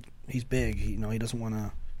 he's big. He doesn't want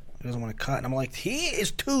to cut. And I'm like, he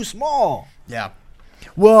is too small. Yeah.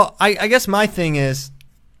 Well, I guess my thing is,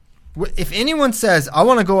 if anyone says, I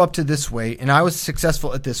want to go up to this weight, and I was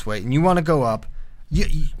successful at this weight, and you want to go up,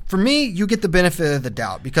 for me, you get the benefit of the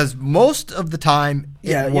doubt because most of the time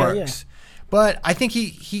it works. Yeah. But I think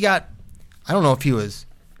he got, I don't know if it was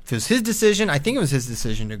his decision. I think it was his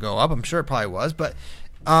decision to go up. I'm sure it probably was. But,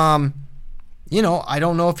 I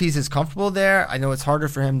don't know if he's as comfortable there. I know it's harder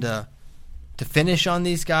for him to finish on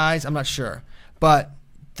these guys. I'm not sure. But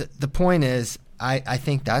the point is, I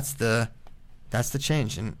think that's the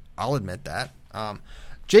change, and I'll admit that.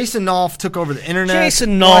 Jason Nolf took over the internet.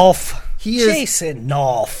 Jason Nolf. Jason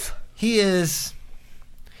Nolf. He is,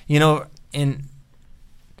 in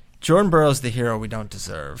Jordan Burroughs, the hero we don't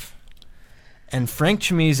deserve. And Frank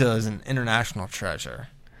Chamizo is an international treasure.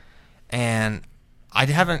 And I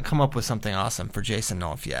haven't come up with something awesome for Jason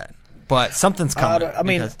Nolf yet. But something's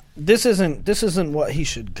coming. This isn't what he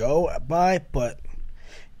should go by, but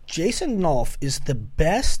Jason Nolf is the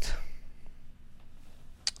best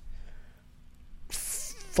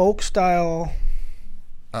folk style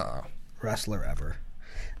wrestler ever.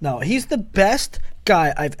 No, he's the best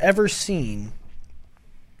guy I've ever seen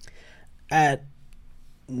at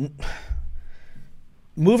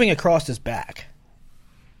moving across his back.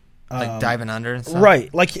 Like diving under and stuff?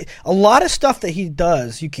 Right. Like a lot of stuff that he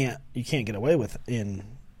does you can't get away with in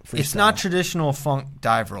freestyle. It's not traditional funk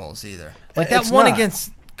dive rolls either. Like that one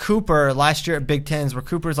against Cooper last year at Big Tens where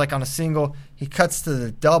Cooper's like on a single, he cuts to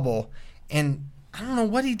the double, and I don't know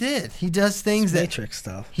what he did. He does things Matrix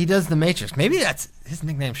stuff. He does the Matrix. Maybe that's his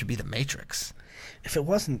nickname should be the Matrix. If it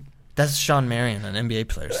wasn't, that's Sean Marion, an NBA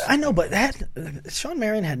player. I know, but Sean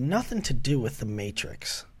Marion had nothing to do with the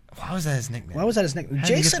Matrix. Why was that his nickname?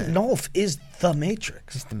 Jason Nolf is the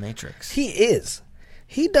Matrix. He's the Matrix. He is.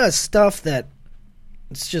 He does stuff that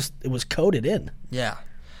it was coded in. Yeah.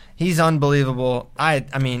 He's unbelievable. I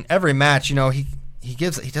mean, every match, he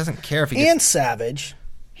doesn't care if he gets... And savage.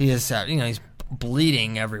 He is savage. He's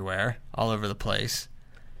bleeding everywhere, all over the place.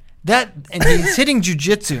 And he's hitting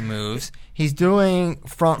jiu-jitsu moves. He's doing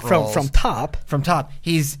front rolls. From top. From top.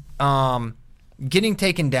 He's getting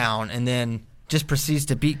taken down and then just proceeds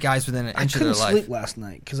to beat guys within an inch of their life. I couldn't sleep last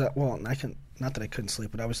night because not that I couldn't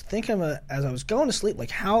sleep, but I was thinking as I was going to sleep, like,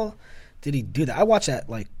 how did he do that? I watched that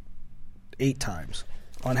like 8 times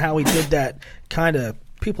on how he did that kind of.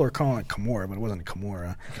 People are calling it Kimura, but it wasn't a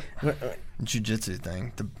Kimura. Jiu-jitsu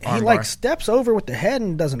thing. He steps over with the head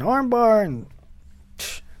and does an armbar. And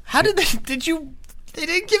how did they? They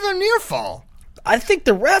didn't give him near fall. I think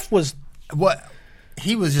the ref was what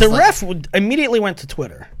he was. Just ref immediately went to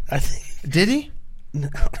Twitter. I think. Did he?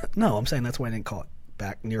 No, I'm saying that's why I didn't call it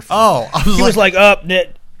back near fall. Oh, he was like up.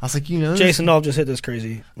 I was like, Jason Nolf just hit this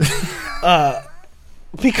crazy.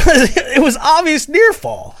 Because it was obvious near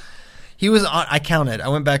fall. He was on. I counted. I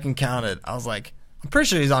went back and counted. I was like, I'm pretty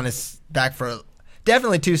sure he's on his back for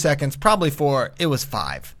definitely 2 seconds, probably 4. It was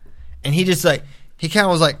 5, and he just he kind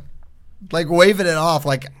of was like waving it off.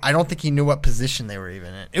 Like I don't think he knew what position they were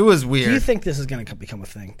even in. It was weird. Do you think this is going to become a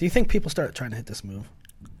thing? Do you think people start trying to hit this move?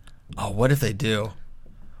 Oh, what if they do?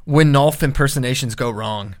 When Nolf impersonations go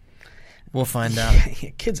wrong, we'll find out.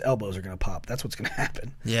 Kids' elbows are going to pop. That's what's going to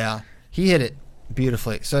happen. Yeah, he hit it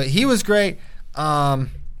beautifully. So he was great.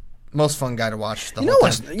 Most fun guy to watch the whole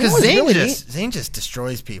time. Because Zane just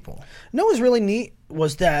destroys people. You know what was really neat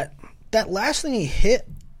was that last thing he hit,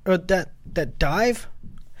 or that dive,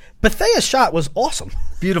 Bethea's shot was awesome.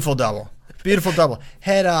 Beautiful double.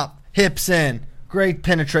 Head up, hips in, great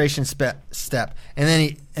penetration step,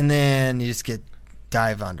 and then you just get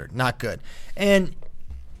dive under. Not good. And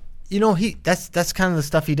that's kind of the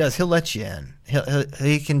stuff he does. He'll let you in.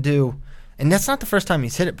 He can do, and that's not the first time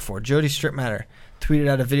he's hit it before. Jody Stripmatter tweeted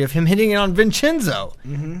out a video of him hitting it on Vincenzo.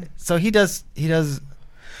 Mm-hmm. So he does.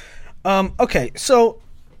 Okay, so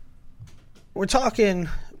we're talking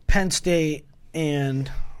Penn State,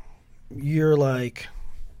 and you're like,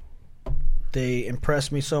 they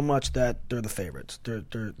impressed me so much that they're the favorites. They're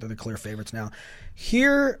the clear favorites now.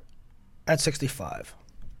 Here at 65,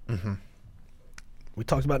 we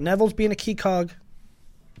talked about Neville's being a key cog.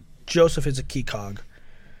 Joseph is a key cog.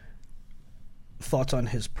 Thoughts on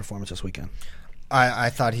his performance this weekend? I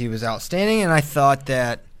thought he was outstanding, and I thought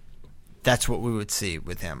that's what we would see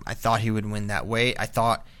with him. I thought he would win that weight. I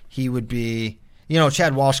thought he would be,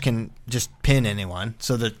 Chad Walsh can just pin anyone,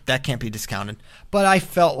 so that can't be discounted. But I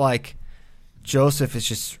felt like Joseph is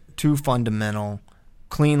just too fundamental,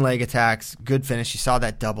 clean leg attacks, good finish. You saw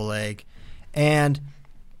that double leg. And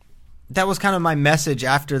that was kind of my message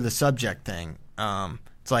after the subject thing.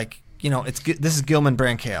 It's like, this is Gilman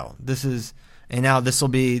Brancail. And now this will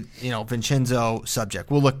be, Vincenzo subject.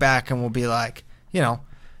 We'll look back and we'll be like,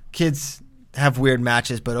 kids have weird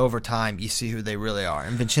matches, but over time you see who they really are.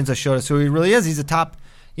 And Vincenzo showed us who he really is. He's a top,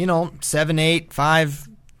 7, 8, 5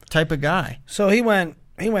 type of guy. So he went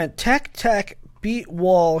Tech, beat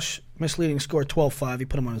Walsh, misleading score 12-5. He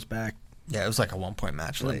put him on his back. Yeah, it was like a 1-point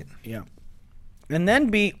match late. Yeah. And then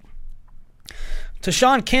beat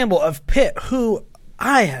Tashawn Campbell of Pitt, who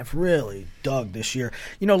I have really dug this year.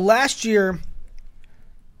 Last year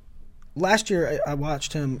I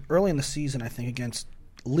watched him early in the season, I think, against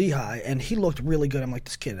Lehigh, and he looked really good. I'm like,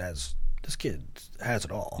 this kid has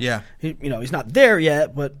it all. Yeah. He's not there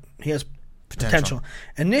yet, but he has potential.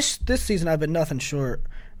 And this season I've been nothing short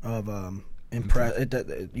of impressed.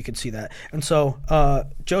 You can see that. And so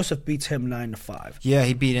Joseph beats him 9-5. Yeah,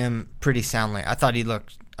 he beat him pretty soundly. I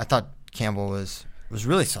thought Campbell was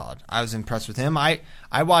really solid. I was impressed with him. I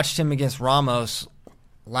watched him against Ramos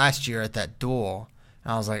last year at that duel,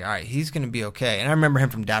 and I was like, all right, he's going to be okay. And I remember him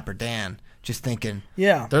from Dapper Dan, just thinking,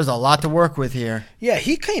 yeah, there's a lot to work with here. Yeah,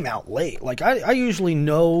 he came out late. Like I usually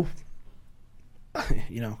know,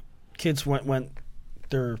 kids went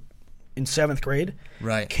they're in 7th grade.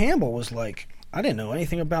 Right. Campbell was like, I didn't know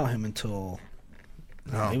anything about him until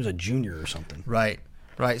he was a junior or something. Right.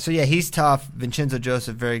 So yeah, he's tough. Vincenzo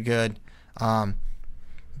Joseph, very good.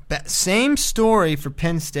 Same story for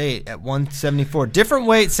Penn State at 174. Different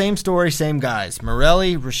weight, same story, same guys.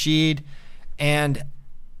 Morelli, Rashid, and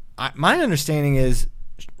my understanding is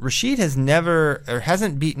Rashid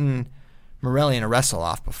hasn't beaten Morelli in a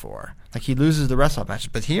wrestle-off before. Like, he loses the wrestle-off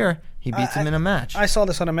match, but here he beats him in a match. I saw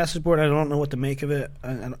this on a message board. I don't know what to make of it.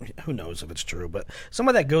 Who knows if it's true, but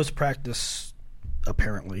someone that goes practice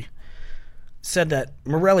apparently said that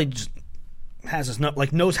Morelli just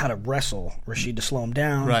knows how to wrestle Rashid to slow him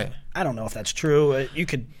down. Right. I don't know if that's true.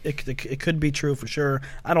 It could be true for sure.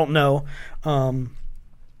 I don't know.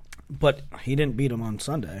 But he didn't beat him on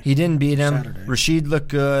Sunday. He didn't beat him. Saturday. Rashid looked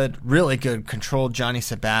good, really good, controlled Johnny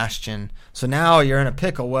Sebastian. So now you're in a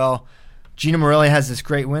pickle. Well, Gino Morelli has this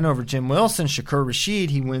great win over Jim Wilson. Shakur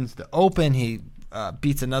Rashid, he wins the Open. He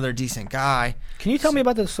beats another decent guy. Can you tell me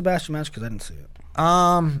about the Sebastian match? Because I didn't see it.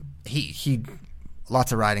 He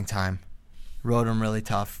lots of riding time. Rode him really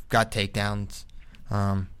tough. Got takedowns.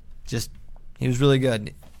 He was really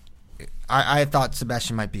good. I thought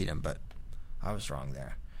Sebastian might beat him, but I was wrong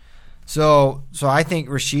there. So I think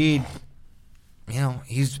Rashid,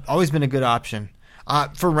 he's always been a good option.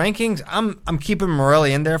 For rankings, I'm keeping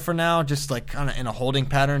Morelli in there for now, just like kind of in a holding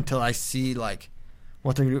pattern until I see like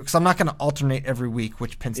what they're going to do. Because I'm not going to alternate every week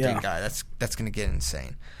which Penn State guy. That's going to get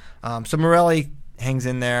insane. So Morelli hangs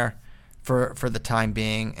in there for the time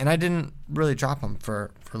being, and I didn't really drop him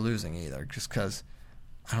for losing either, just because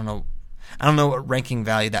I don't know what ranking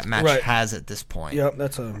value that match has at this point. Yep,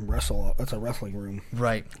 that's a wrestling room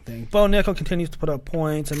thing. Bo Nickel continues to put up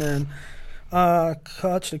points, and then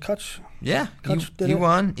Kutch. Yeah, he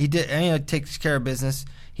won. He did. And he takes care of business.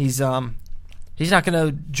 He's not going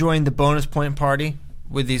to join the bonus point party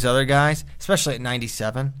with these other guys, especially at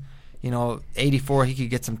 97. 84, he could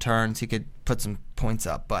get some turns. He could put some points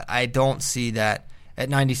up, but I don't see that at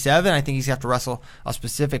 97. I think he's going to have to wrestle a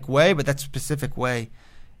specific way, but that specific way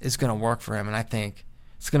is going to work for him, and I think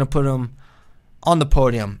it's going to put him on the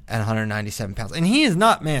podium at 197 pounds. And he is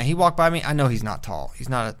not, man, he walked by me. I know he's not tall. He's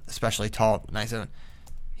not especially tall, 97.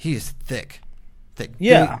 He is thick.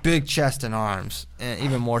 Yeah. Big chest and arms, and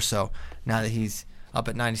even more so now that he's up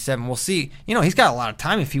at 97. We'll see. He's got a lot of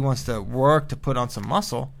time if he wants to work to put on some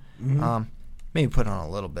muscle. Mm-hmm. Maybe put on a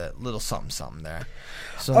little something there.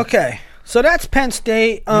 So, okay, so that's Penn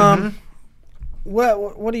State. What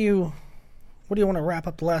do you want to wrap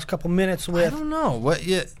up the last couple minutes with? I don't know.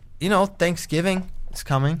 Thanksgiving is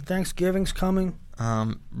coming. Thanksgiving's coming.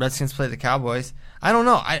 Redskins play the Cowboys. I don't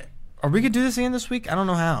know. Are we gonna do this again this week? I don't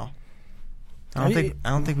know how. I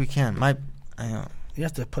don't think we can. You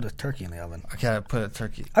have to put a turkey in the oven. I gotta put a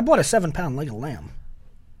turkey. I bought a 7-pound leg of lamb.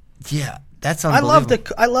 Yeah, that's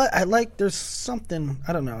unbelievable. I like. There's something,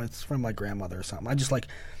 I don't know. It's from my grandmother or something.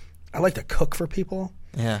 I like to cook for people.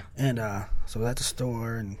 Yeah. And so we're at the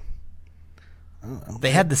store, and I don't know.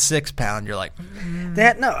 They had the 6-pound. You're like,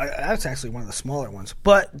 that's actually one of the smaller ones.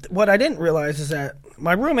 But what I didn't realize is that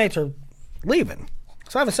my roommates are leaving,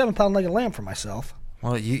 so I have a 7-pound leg of lamb for myself.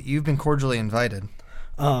 Well, you've been cordially invited.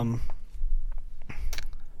 We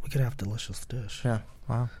could have a delicious dish. Yeah.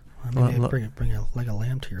 Wow. Bring a leg of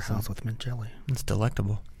lamb to your house with mint jelly. It's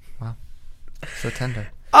delectable. Wow. So tender.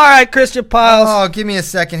 All right, Christian Piles. Oh, give me a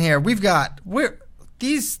second here.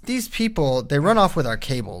 These people, they run off with our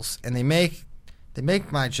cables, and they make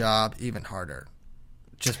my job even harder.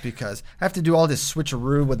 Just because I have to do all this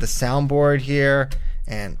switcheroo with the soundboard here,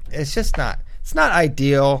 and it's just not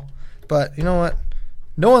ideal. But you know what?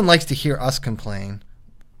 no one likes to hear us complain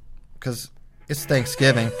because it's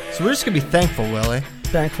Thanksgiving. So we're just going to be thankful, Willie.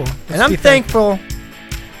 Thankful. And I'm thankful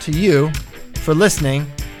to you for listening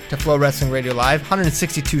to Flow Wrestling Radio Live.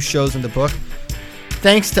 162 shows in the book.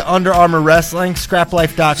 Thanks to Under Armour Wrestling,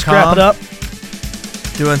 scraplife.com. Scrap it up.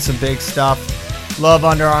 Doing some big stuff. Love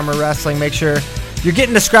Under Armour Wrestling. Make sure you're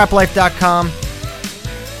getting to scraplife.com.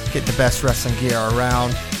 Get the best wrestling gear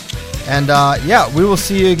around. And, we will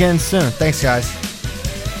see you again soon. Thanks, guys.